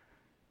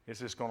 Is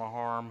this going to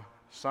harm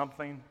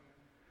something?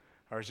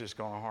 Or is this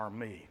going to harm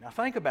me? Now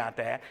think about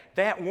that.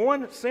 That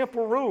one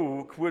simple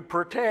rule would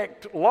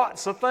protect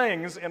lots of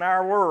things in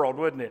our world,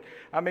 wouldn't it?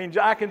 I mean,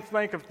 I can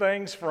think of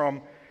things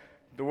from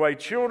the way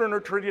children are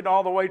treated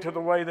all the way to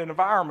the way the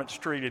environment's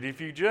treated. If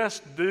you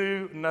just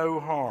do no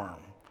harm,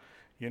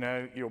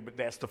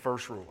 that's the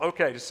first rule.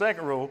 Okay, the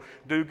second rule,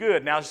 do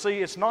good. Now see,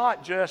 it's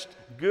not just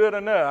good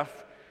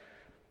enough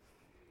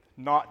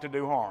not to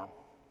do harm.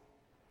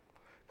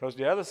 Because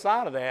the other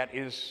side of that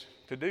is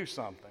to do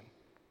something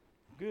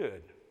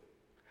good.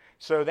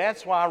 So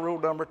that's why rule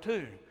number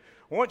 2.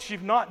 Once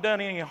you've not done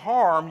any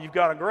harm, you've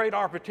got a great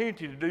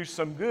opportunity to do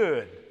some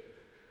good.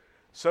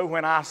 So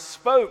when I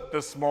spoke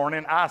this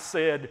morning, I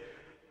said,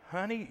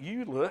 honey,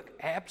 you look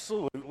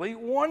absolutely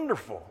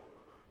wonderful.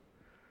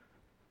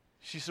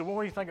 She said, well,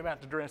 what do you think about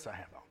the dress I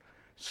have on?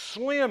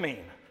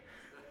 Slimming.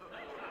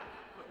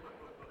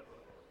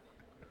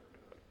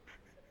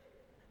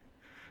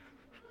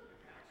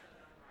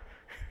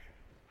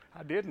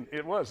 I didn't.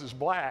 It's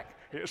black.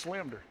 It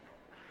slimmed her.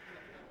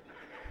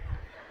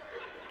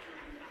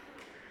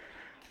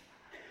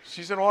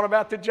 She said, what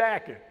about the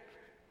jacket?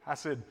 I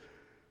said,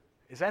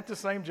 is that the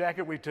same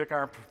jacket we took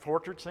our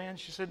portraits in?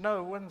 She said, no,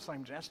 it wasn't the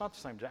same jacket. It's not the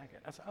same jacket.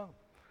 I said, oh.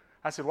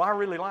 I said, well, I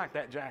really like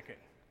that jacket.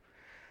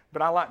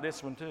 But I like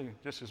this one too,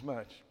 just as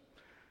much.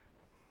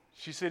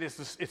 She said,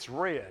 it's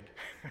red.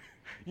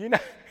 You know,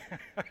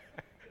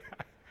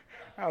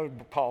 I'll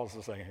pause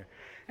a second here.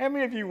 How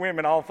many of you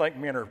women all think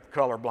men are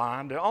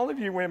colorblind? Do all of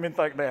you women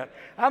think that?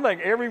 I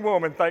think every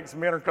woman thinks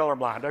men are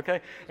colorblind,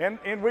 okay?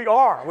 And we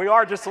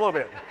are just a little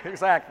bit,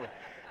 exactly.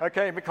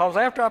 Okay, because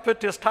after I put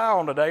this tie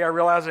on today, I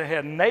realized it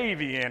had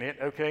navy in it,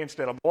 okay,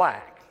 instead of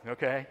black,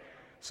 okay?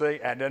 See,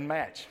 that doesn't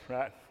match,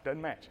 right?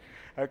 Doesn't match,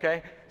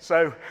 okay?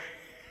 So,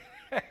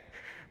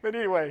 but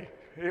anyway,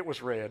 it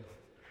was red.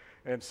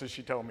 And so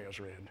she told me it was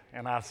red.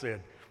 And I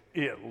said,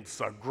 it's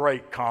a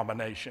great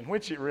combination,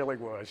 which it really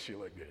was. She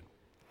looked good.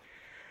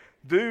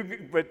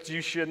 But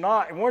you should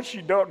not, once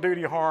you don't do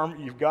any harm,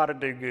 you've got to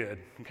do good,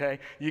 okay?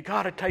 You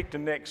got to take the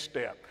next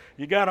step.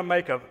 You got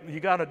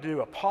to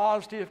do a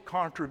positive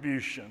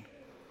contribution.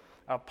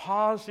 A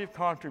positive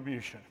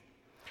contribution.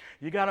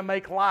 You got to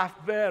make life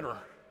better.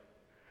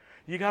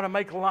 You got to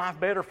make life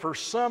better for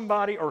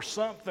somebody or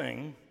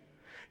something.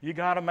 You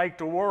got to make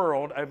the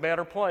world a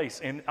better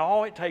place. And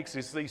all it takes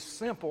is these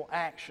simple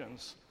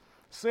actions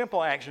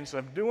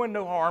of doing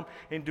no harm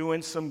and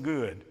doing some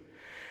good.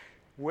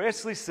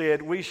 Wesley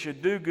said we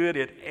should do good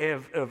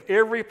of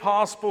every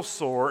possible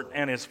sort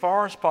and as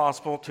far as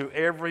possible to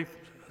every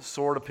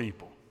sort of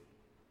people.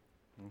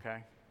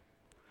 Okay?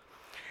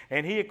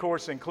 And he, of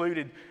course,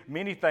 included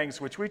many things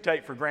which we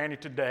take for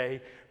granted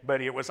today,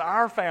 but it was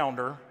our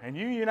founder, and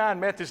you United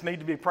Methodists need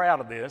to be proud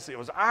of this, it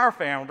was our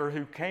founder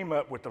who came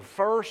up with the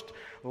first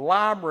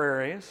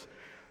libraries,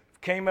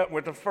 came up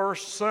with the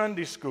first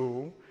Sunday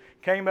school,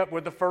 came up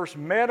with the first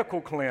medical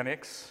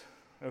clinics,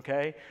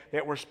 okay,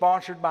 that were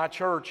sponsored by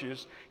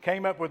churches,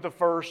 came up with the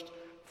first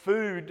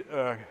food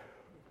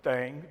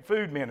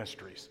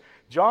ministries.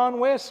 John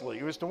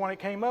Wesley was the one that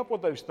came up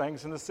with those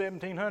things in the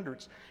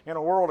 1700s in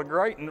a world of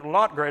a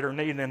lot greater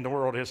need than the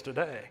world is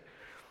today.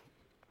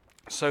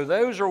 So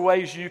those are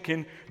ways you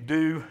can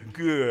do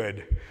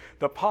good.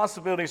 The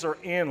possibilities are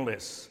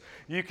endless.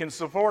 You can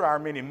support our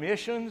many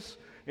missions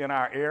in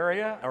our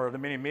area, or the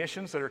many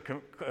missions that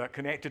are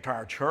connected to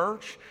our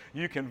church.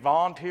 You can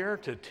volunteer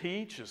to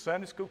teach a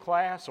Sunday school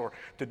class or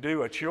to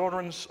do a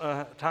children's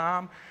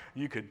time.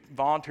 You could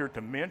volunteer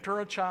to mentor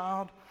a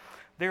child.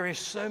 There is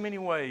so many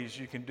ways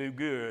you can do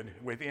good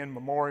within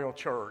Memorial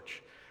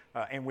Church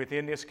and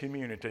within this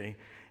community,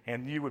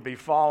 and you would be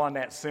following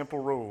that simple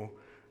rule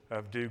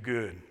of do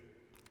good.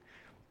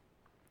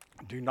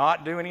 Do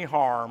not do any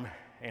harm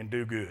and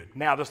do good.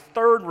 Now, the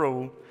third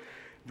rule,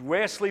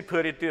 Wesley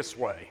put it this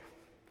way.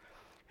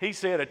 He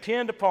said,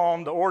 attend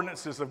upon the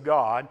ordinances of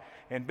God,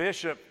 and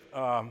Bishop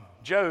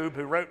Job,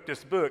 who wrote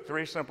this book,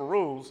 Three Simple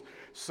Rules,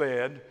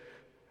 said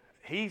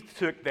he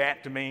took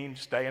that to mean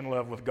stay in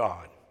love with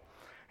God.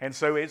 And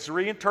so it's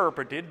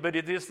reinterpreted, but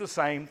it is the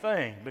same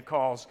thing,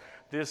 because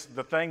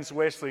the things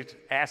Wesley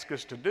asks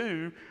us to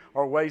do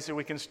are ways that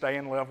we can stay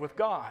in love with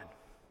God.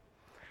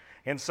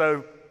 And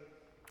so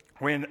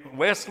when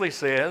Wesley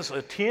says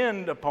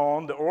attend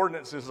upon the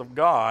ordinances of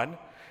God,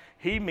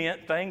 he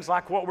meant things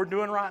like what we're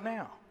doing right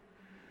now.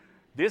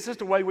 This is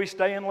the way we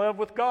stay in love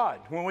with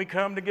God, when we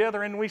come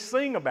together and we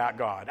sing about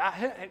God.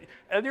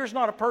 There's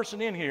not a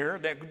person in here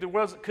that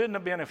couldn't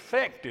have been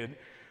affected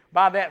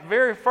by that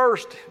very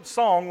first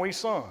song we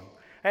sung.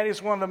 That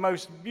is one of the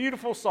most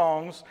beautiful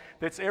songs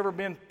that's ever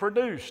been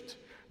produced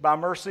by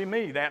Mercy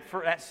Me,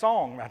 that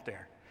song right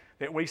there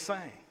that we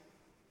sang.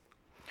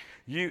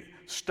 You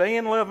stay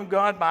in love with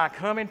God by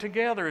coming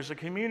together as a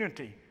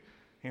community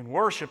in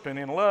worshiping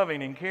and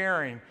loving and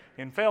caring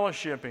and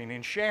fellowshipping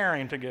and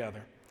sharing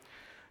together.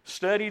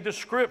 Study the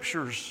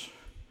scriptures,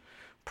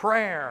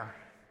 prayer,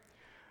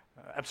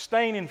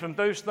 abstaining from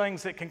those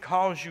things that can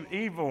cause you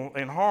evil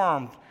and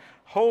harm,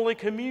 Holy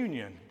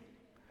Communion.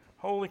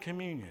 Holy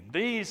Communion.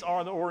 These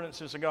are the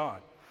ordinances of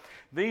God.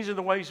 These are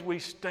the ways we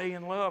stay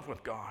in love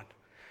with God.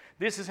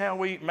 This is how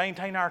we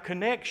maintain our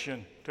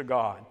connection to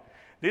God.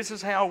 This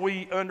is how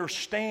we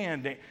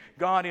understand that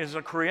God is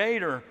a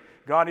creator,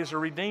 God is a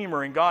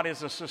redeemer, and God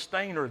is a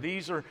sustainer.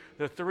 These are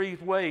the three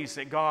ways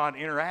that God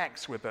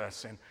interacts with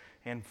us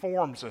and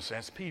forms us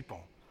as people.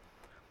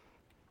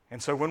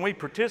 And so when we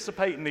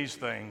participate in these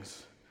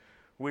things,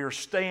 we are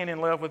staying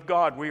in love with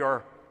God. We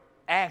are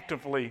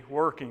actively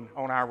working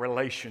on our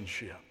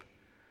relationship.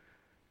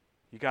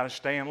 You got to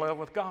stay in love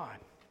with God.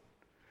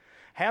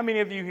 How many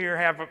of you here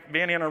have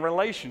been in a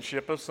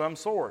relationship of some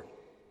sort?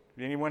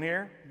 Anyone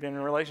here been in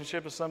a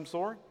relationship of some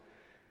sort?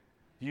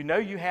 You know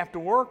you have to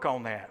work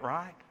on that,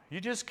 right?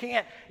 You just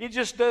can't, it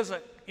just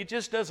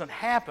doesn't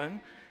happen.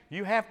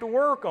 You have to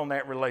work on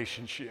that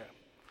relationship.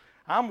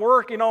 I'm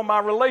working on my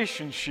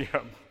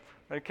relationship,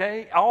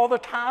 okay, all the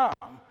time.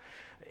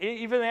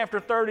 Even after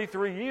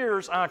 33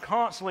 years, I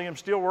constantly am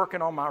still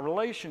working on my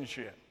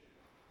relationship.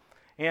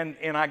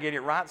 And I get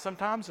it right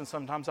sometimes, and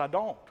sometimes I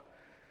don't.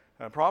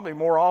 Probably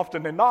more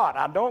often than not,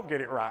 I don't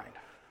get it right,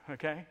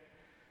 okay?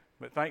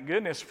 But thank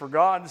goodness for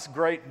God's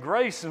great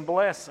grace and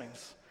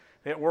blessings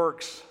that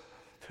works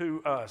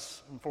to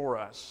us and for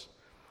us.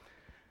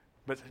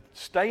 But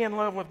stay in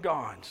love with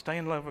God. Stay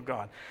in love with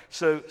God.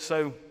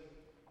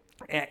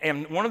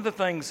 And one of the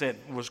things that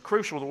was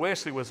crucial to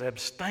Wesley was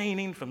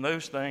abstaining from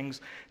those things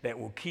that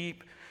will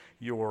take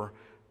your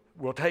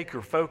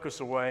focus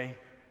away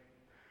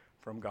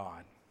from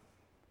God.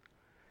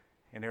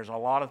 And there's a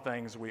lot of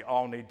things we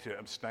all need to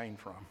abstain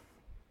from.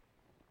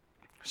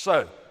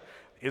 So,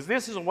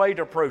 this is a way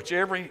to approach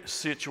every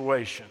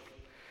situation.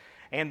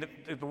 And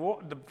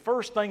the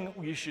first thing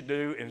you should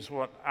do is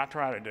what I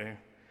try to do,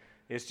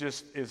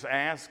 is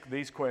ask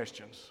these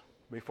questions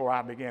before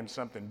I begin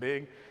something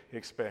big,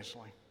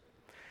 especially.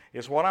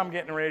 Is what I'm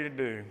getting ready to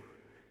do,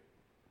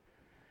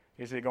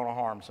 is it going to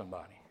harm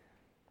somebody?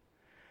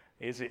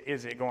 Is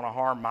it going to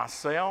harm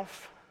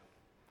myself?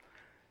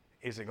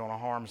 Is it going to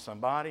harm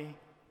somebody?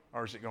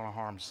 Or is it going to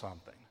harm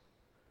something?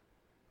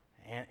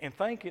 And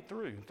think it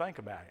through. Think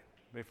about it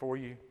before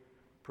you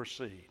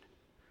proceed.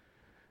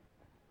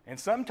 And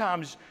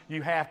sometimes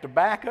you have to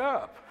back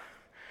up.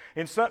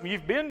 And something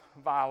you've been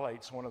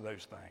violates one of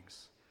those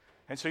things.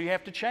 And so you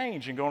have to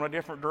change and go in a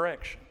different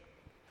direction.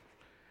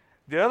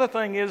 The other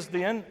thing is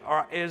am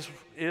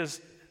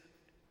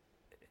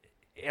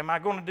I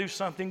going to do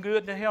something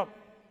good to help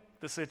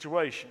the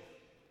situation?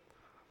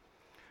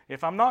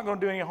 If I'm not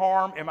going to do any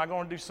harm, am I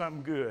going to do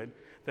something good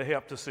to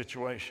help the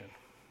situation?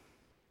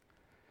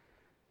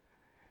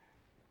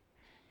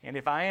 And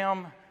if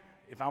I'm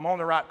on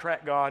the right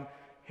track, God,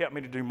 help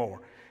me to do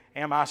more.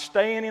 Am I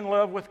staying in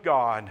love with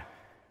God?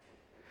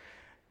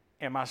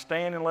 Am I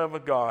staying in love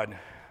with God?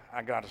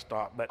 I got to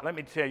stop. But let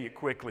me tell you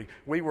quickly,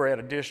 we were at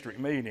a district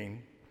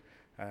meeting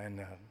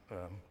in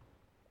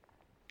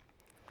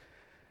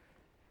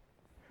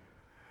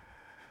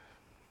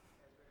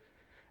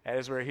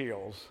Asbury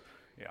Hills,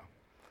 yeah.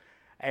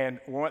 And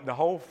the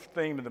whole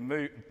theme of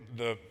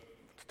the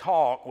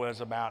talk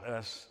was about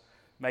us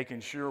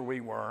making sure we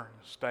were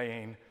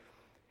staying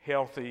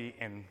healthy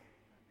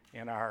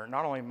in our,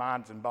 not only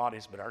minds and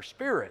bodies, but our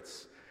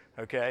spirits,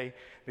 okay?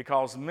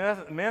 Because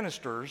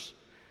ministers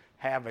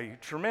have a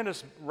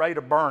tremendous rate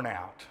of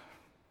burnout,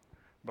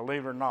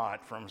 believe it or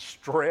not, from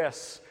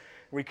stress.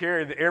 We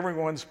carry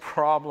everyone's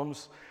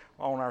problems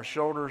on our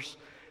shoulders,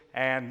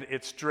 and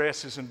it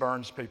stresses and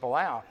burns people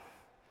out.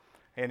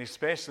 And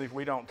especially if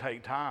we don't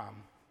take time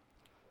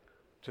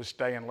to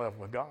stay in love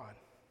with God.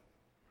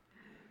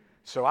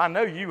 So I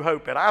know you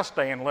hope that I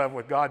stay in love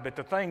with God, but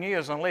the thing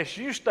is, unless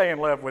you stay in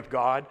love with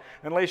God,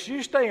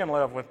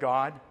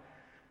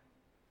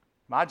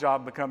 my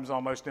job becomes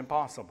almost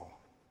impossible.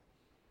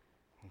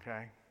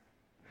 Okay?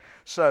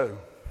 So,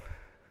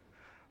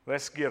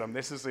 let's get them.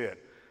 This is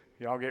it.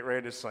 Y'all get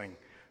ready to sing.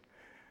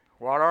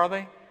 What are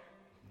they?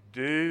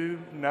 Do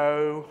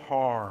no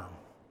harm.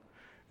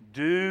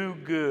 Do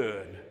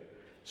good.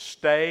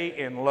 Stay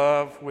in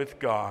love with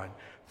God.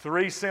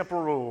 3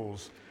 simple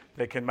rules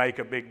that can make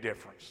a big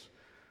difference.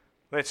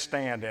 Let's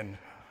stand and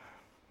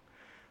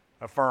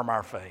affirm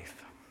our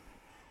faith.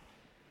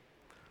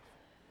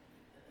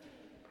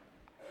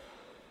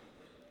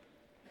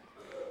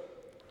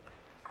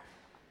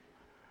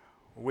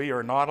 We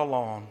are not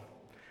alone.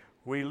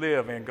 We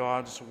live in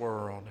God's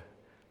world.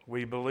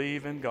 We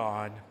believe in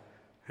God,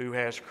 who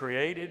has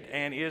created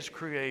and is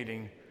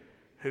creating,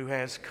 who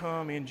has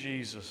come in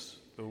Jesus,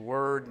 the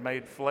Word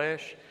made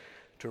flesh,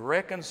 to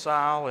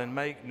reconcile and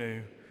make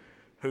new,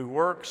 who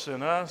works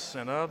in us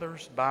and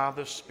others by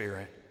the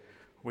Spirit.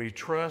 We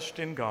trust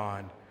in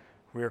God.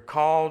 We're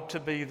called to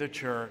be the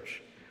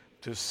church,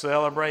 to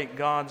celebrate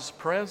God's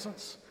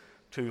presence,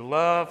 to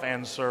love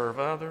and serve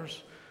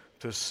others,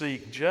 to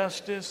seek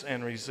justice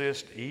and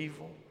resist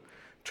evil,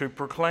 to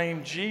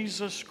proclaim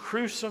Jesus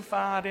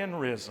crucified and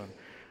risen,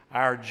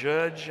 our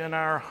judge and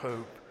our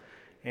hope.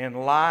 In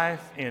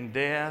life, in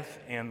death,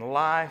 in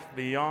life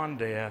beyond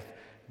death,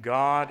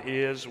 God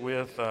is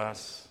with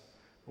us.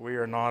 We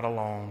are not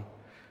alone.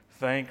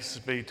 Thanks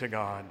be to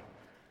God.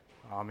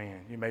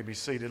 Amen. You may be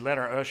seated. Let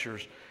our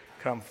ushers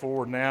come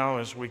forward now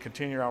as we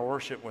continue our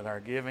worship with our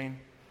giving.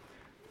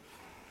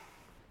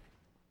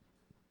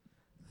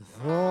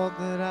 Thought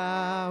that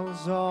I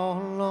was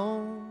all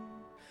alone,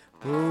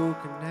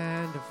 broken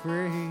and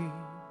afraid,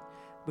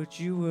 but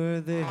you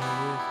were there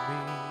with me.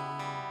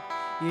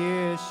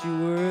 Yes, you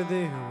were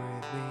there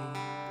with me.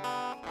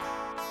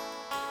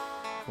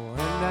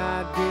 And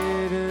I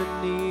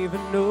didn't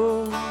even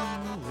know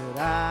that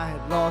I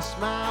had lost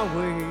my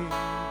way,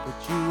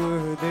 but you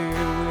were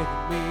there with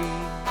me.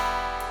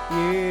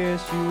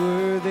 Yes, you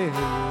were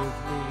there with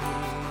me.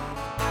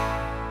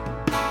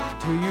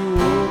 Till you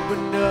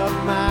opened up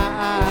my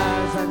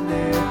eyes, I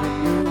never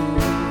knew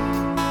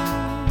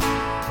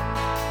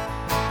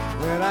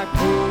that I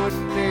could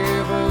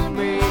never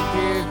make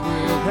it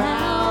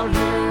without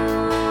you.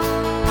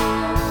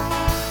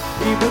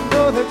 Even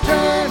though the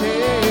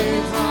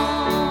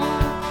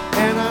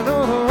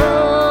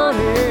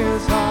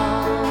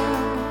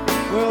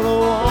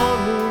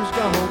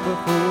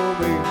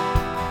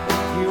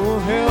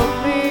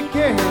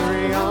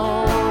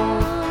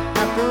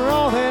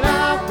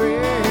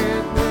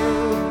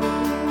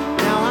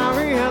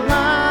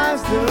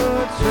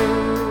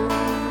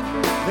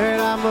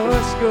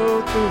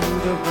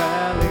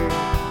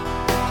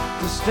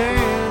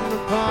stand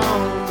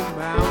upon the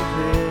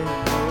mountain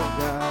of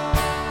God.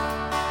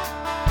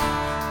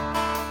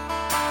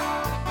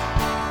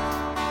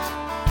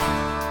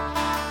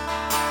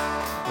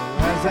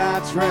 As I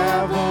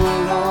travel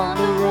along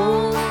the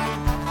road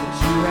that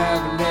you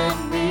have led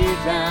me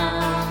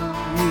down,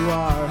 you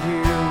are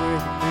here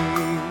with me.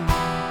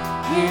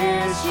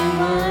 Yes, you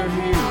are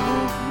here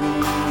with me.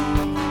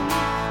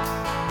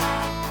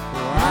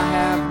 For I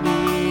have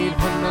need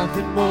for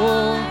nothing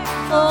more.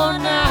 Oh,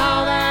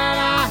 now that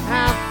I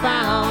have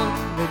found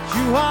that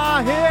you are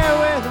here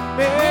with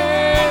me.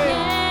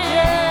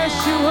 Yes,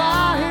 you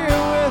are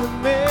here with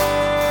me.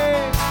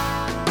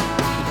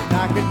 And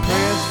I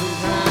confess from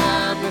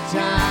time to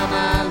time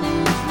I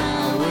lose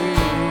my way,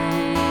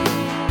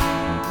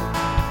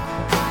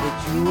 but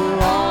you were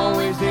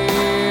always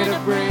there to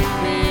bring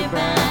me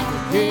back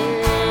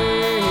again.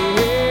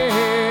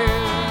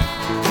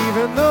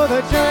 Even though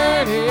the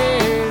journey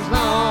is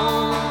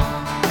long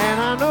and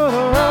I know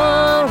the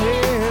road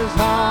is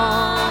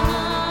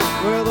hard,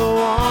 well, the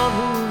one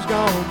who's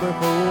gone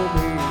before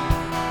me,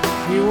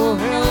 he will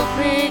help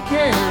me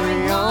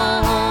carry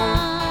on.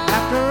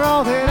 After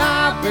all that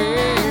I've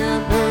been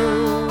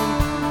through,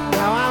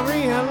 now I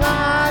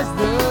realize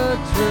the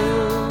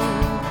truth,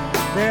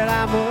 that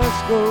I must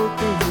go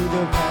through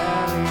the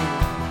valley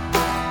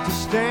to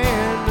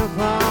stand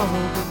upon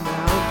the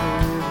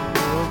mountain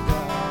of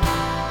God.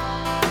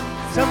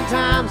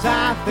 Sometimes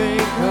I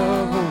think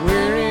of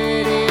where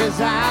it is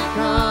I've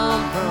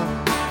come from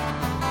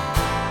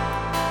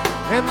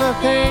and the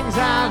things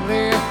I've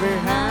left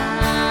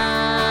behind.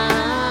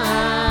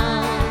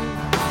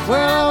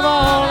 Well, of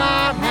all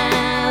I've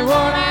had,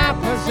 what I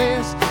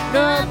possess,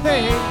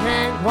 nothing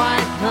can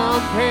quite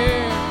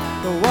compare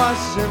to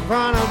what's in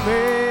front of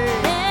me.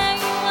 There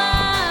you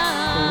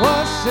are.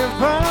 What's in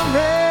front of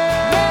me?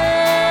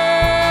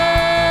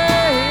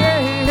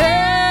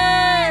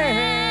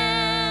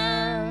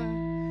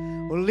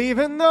 Well,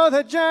 even though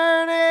the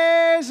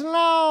journey's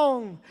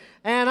long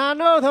and I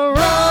know the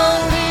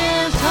road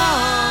is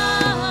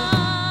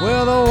hard,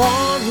 well, the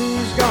one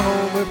who's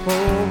gone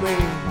before me,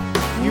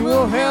 you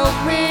will help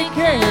me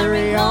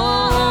carry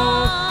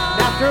on.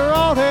 After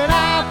all that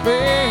I've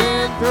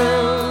been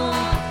through,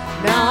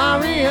 now I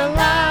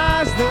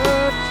realize the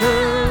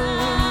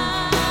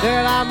truth,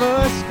 that I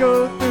must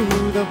go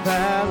through the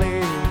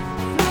valley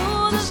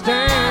to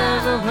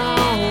stand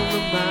upon the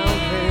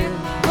mountain.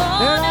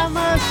 That I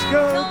must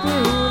go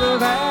through the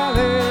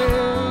valley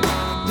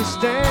to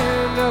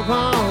stand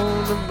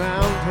upon the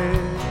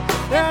mountain.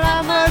 That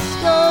I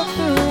must go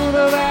through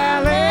the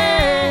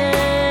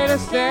valley to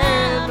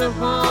stand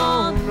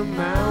upon the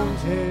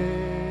mountain.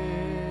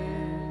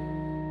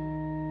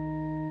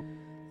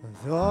 I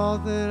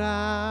thought that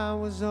I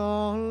was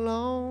all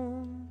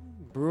alone,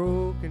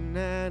 broken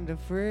and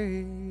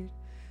afraid,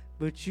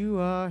 but you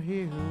are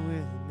here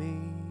with me.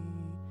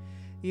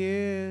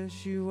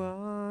 Yes, you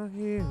are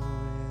here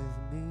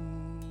with me.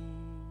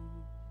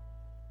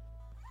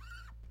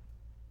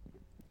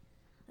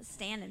 Let's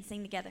stand and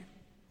sing together.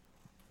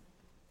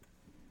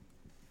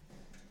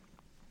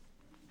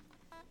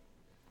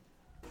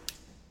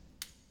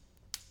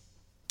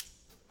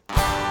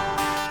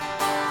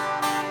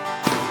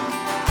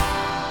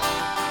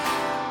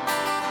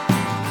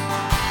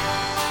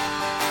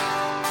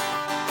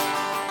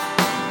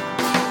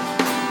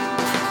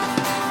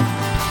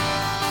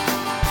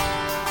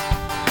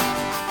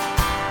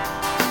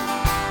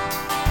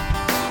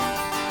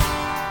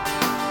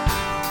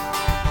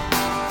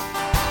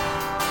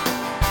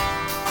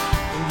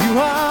 You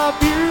are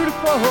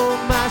beautiful,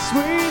 my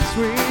sweet,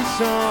 sweet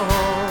song.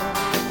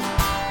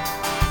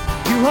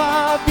 You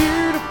are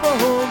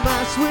beautiful,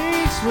 my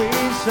sweet,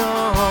 sweet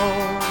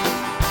song.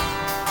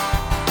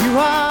 You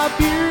are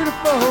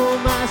beautiful,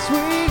 my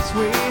sweet,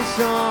 sweet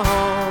song.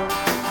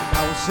 And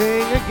I will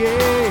sing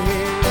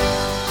again.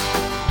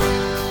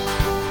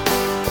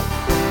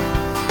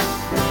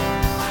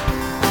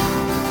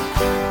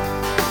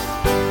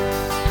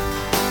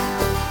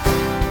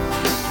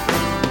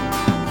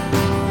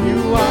 You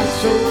are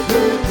so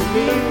good to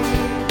me.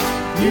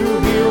 You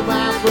heal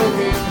my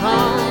broken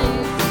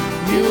heart.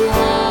 You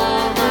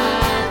are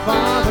my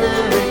Father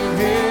in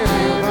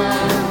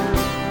heaven.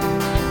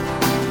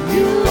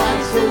 You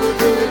are so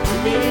good to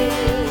me.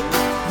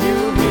 You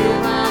heal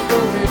my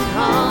broken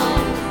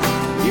heart.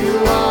 You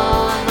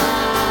are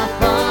my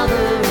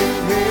Father in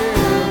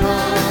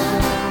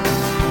heaven.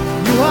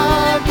 You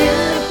are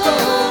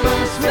beautiful,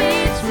 my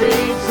sweet,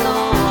 sweet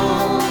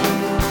song.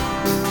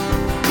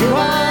 You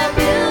are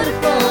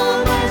beautiful,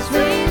 my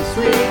sweet,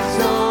 sweet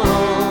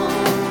song.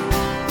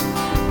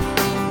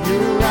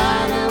 You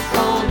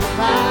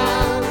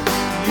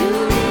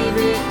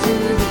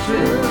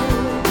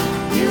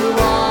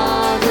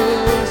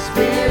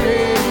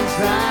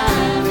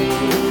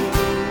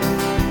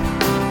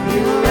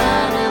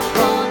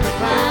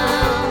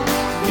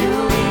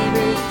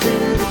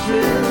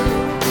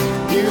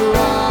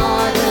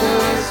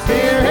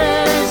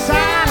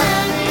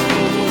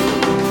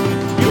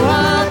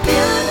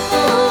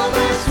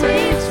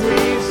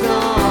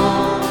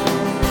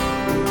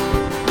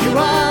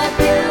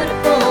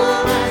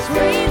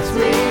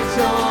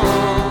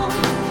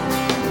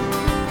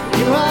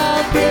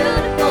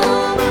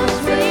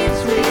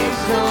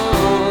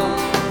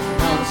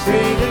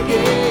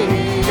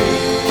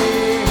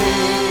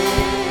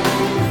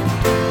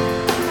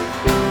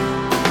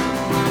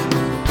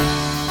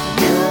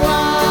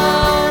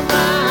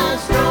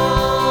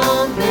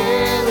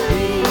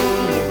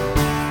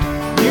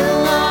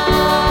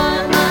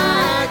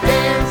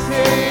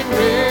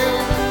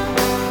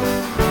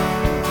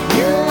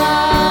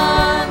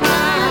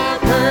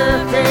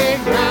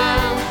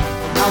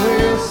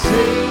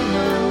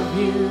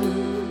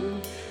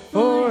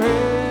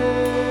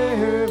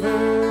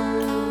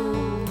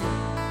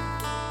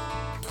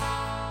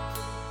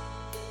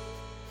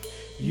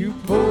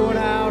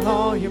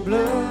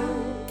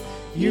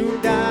You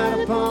died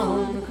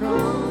upon the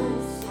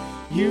cross.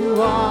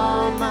 You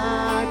are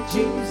my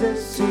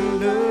Jesus who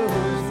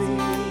loves me.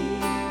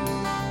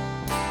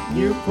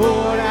 You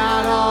poured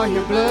out all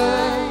your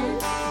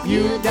blood.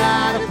 You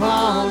died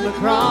upon the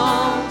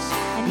cross.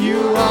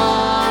 You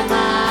are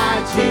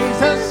my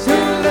Jesus who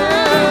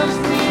loves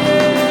me.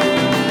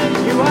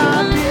 You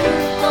are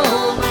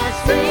beautiful, my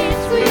sweet,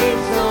 sweet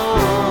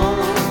song.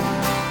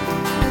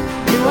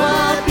 You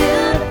are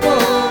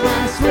beautiful,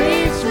 my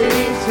sweet,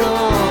 sweet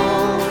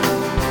song.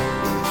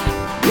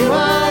 You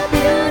are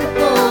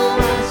beautiful,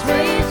 my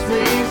sweet,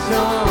 sweet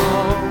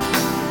song.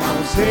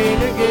 I'll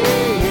sing again.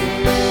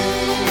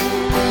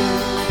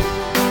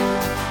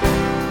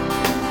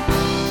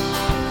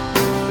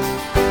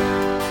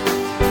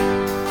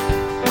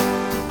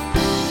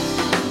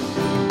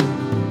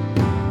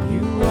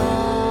 You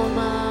are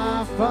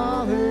my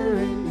Father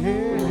in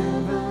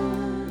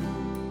heaven.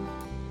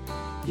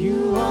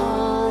 You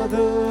are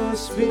the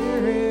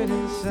Spirit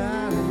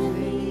inside of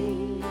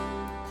me.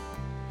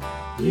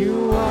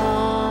 You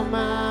are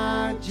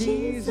my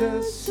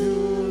Jesus who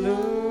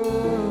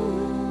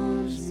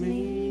loves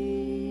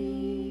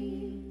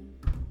me.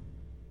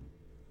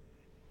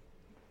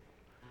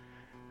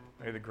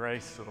 May the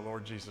grace of the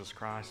Lord Jesus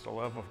Christ, the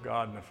love of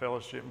God, and the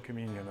fellowship and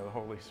communion of the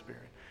Holy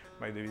Spirit,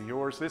 may they be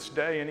yours this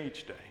day and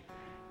each day.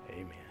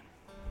 Amen.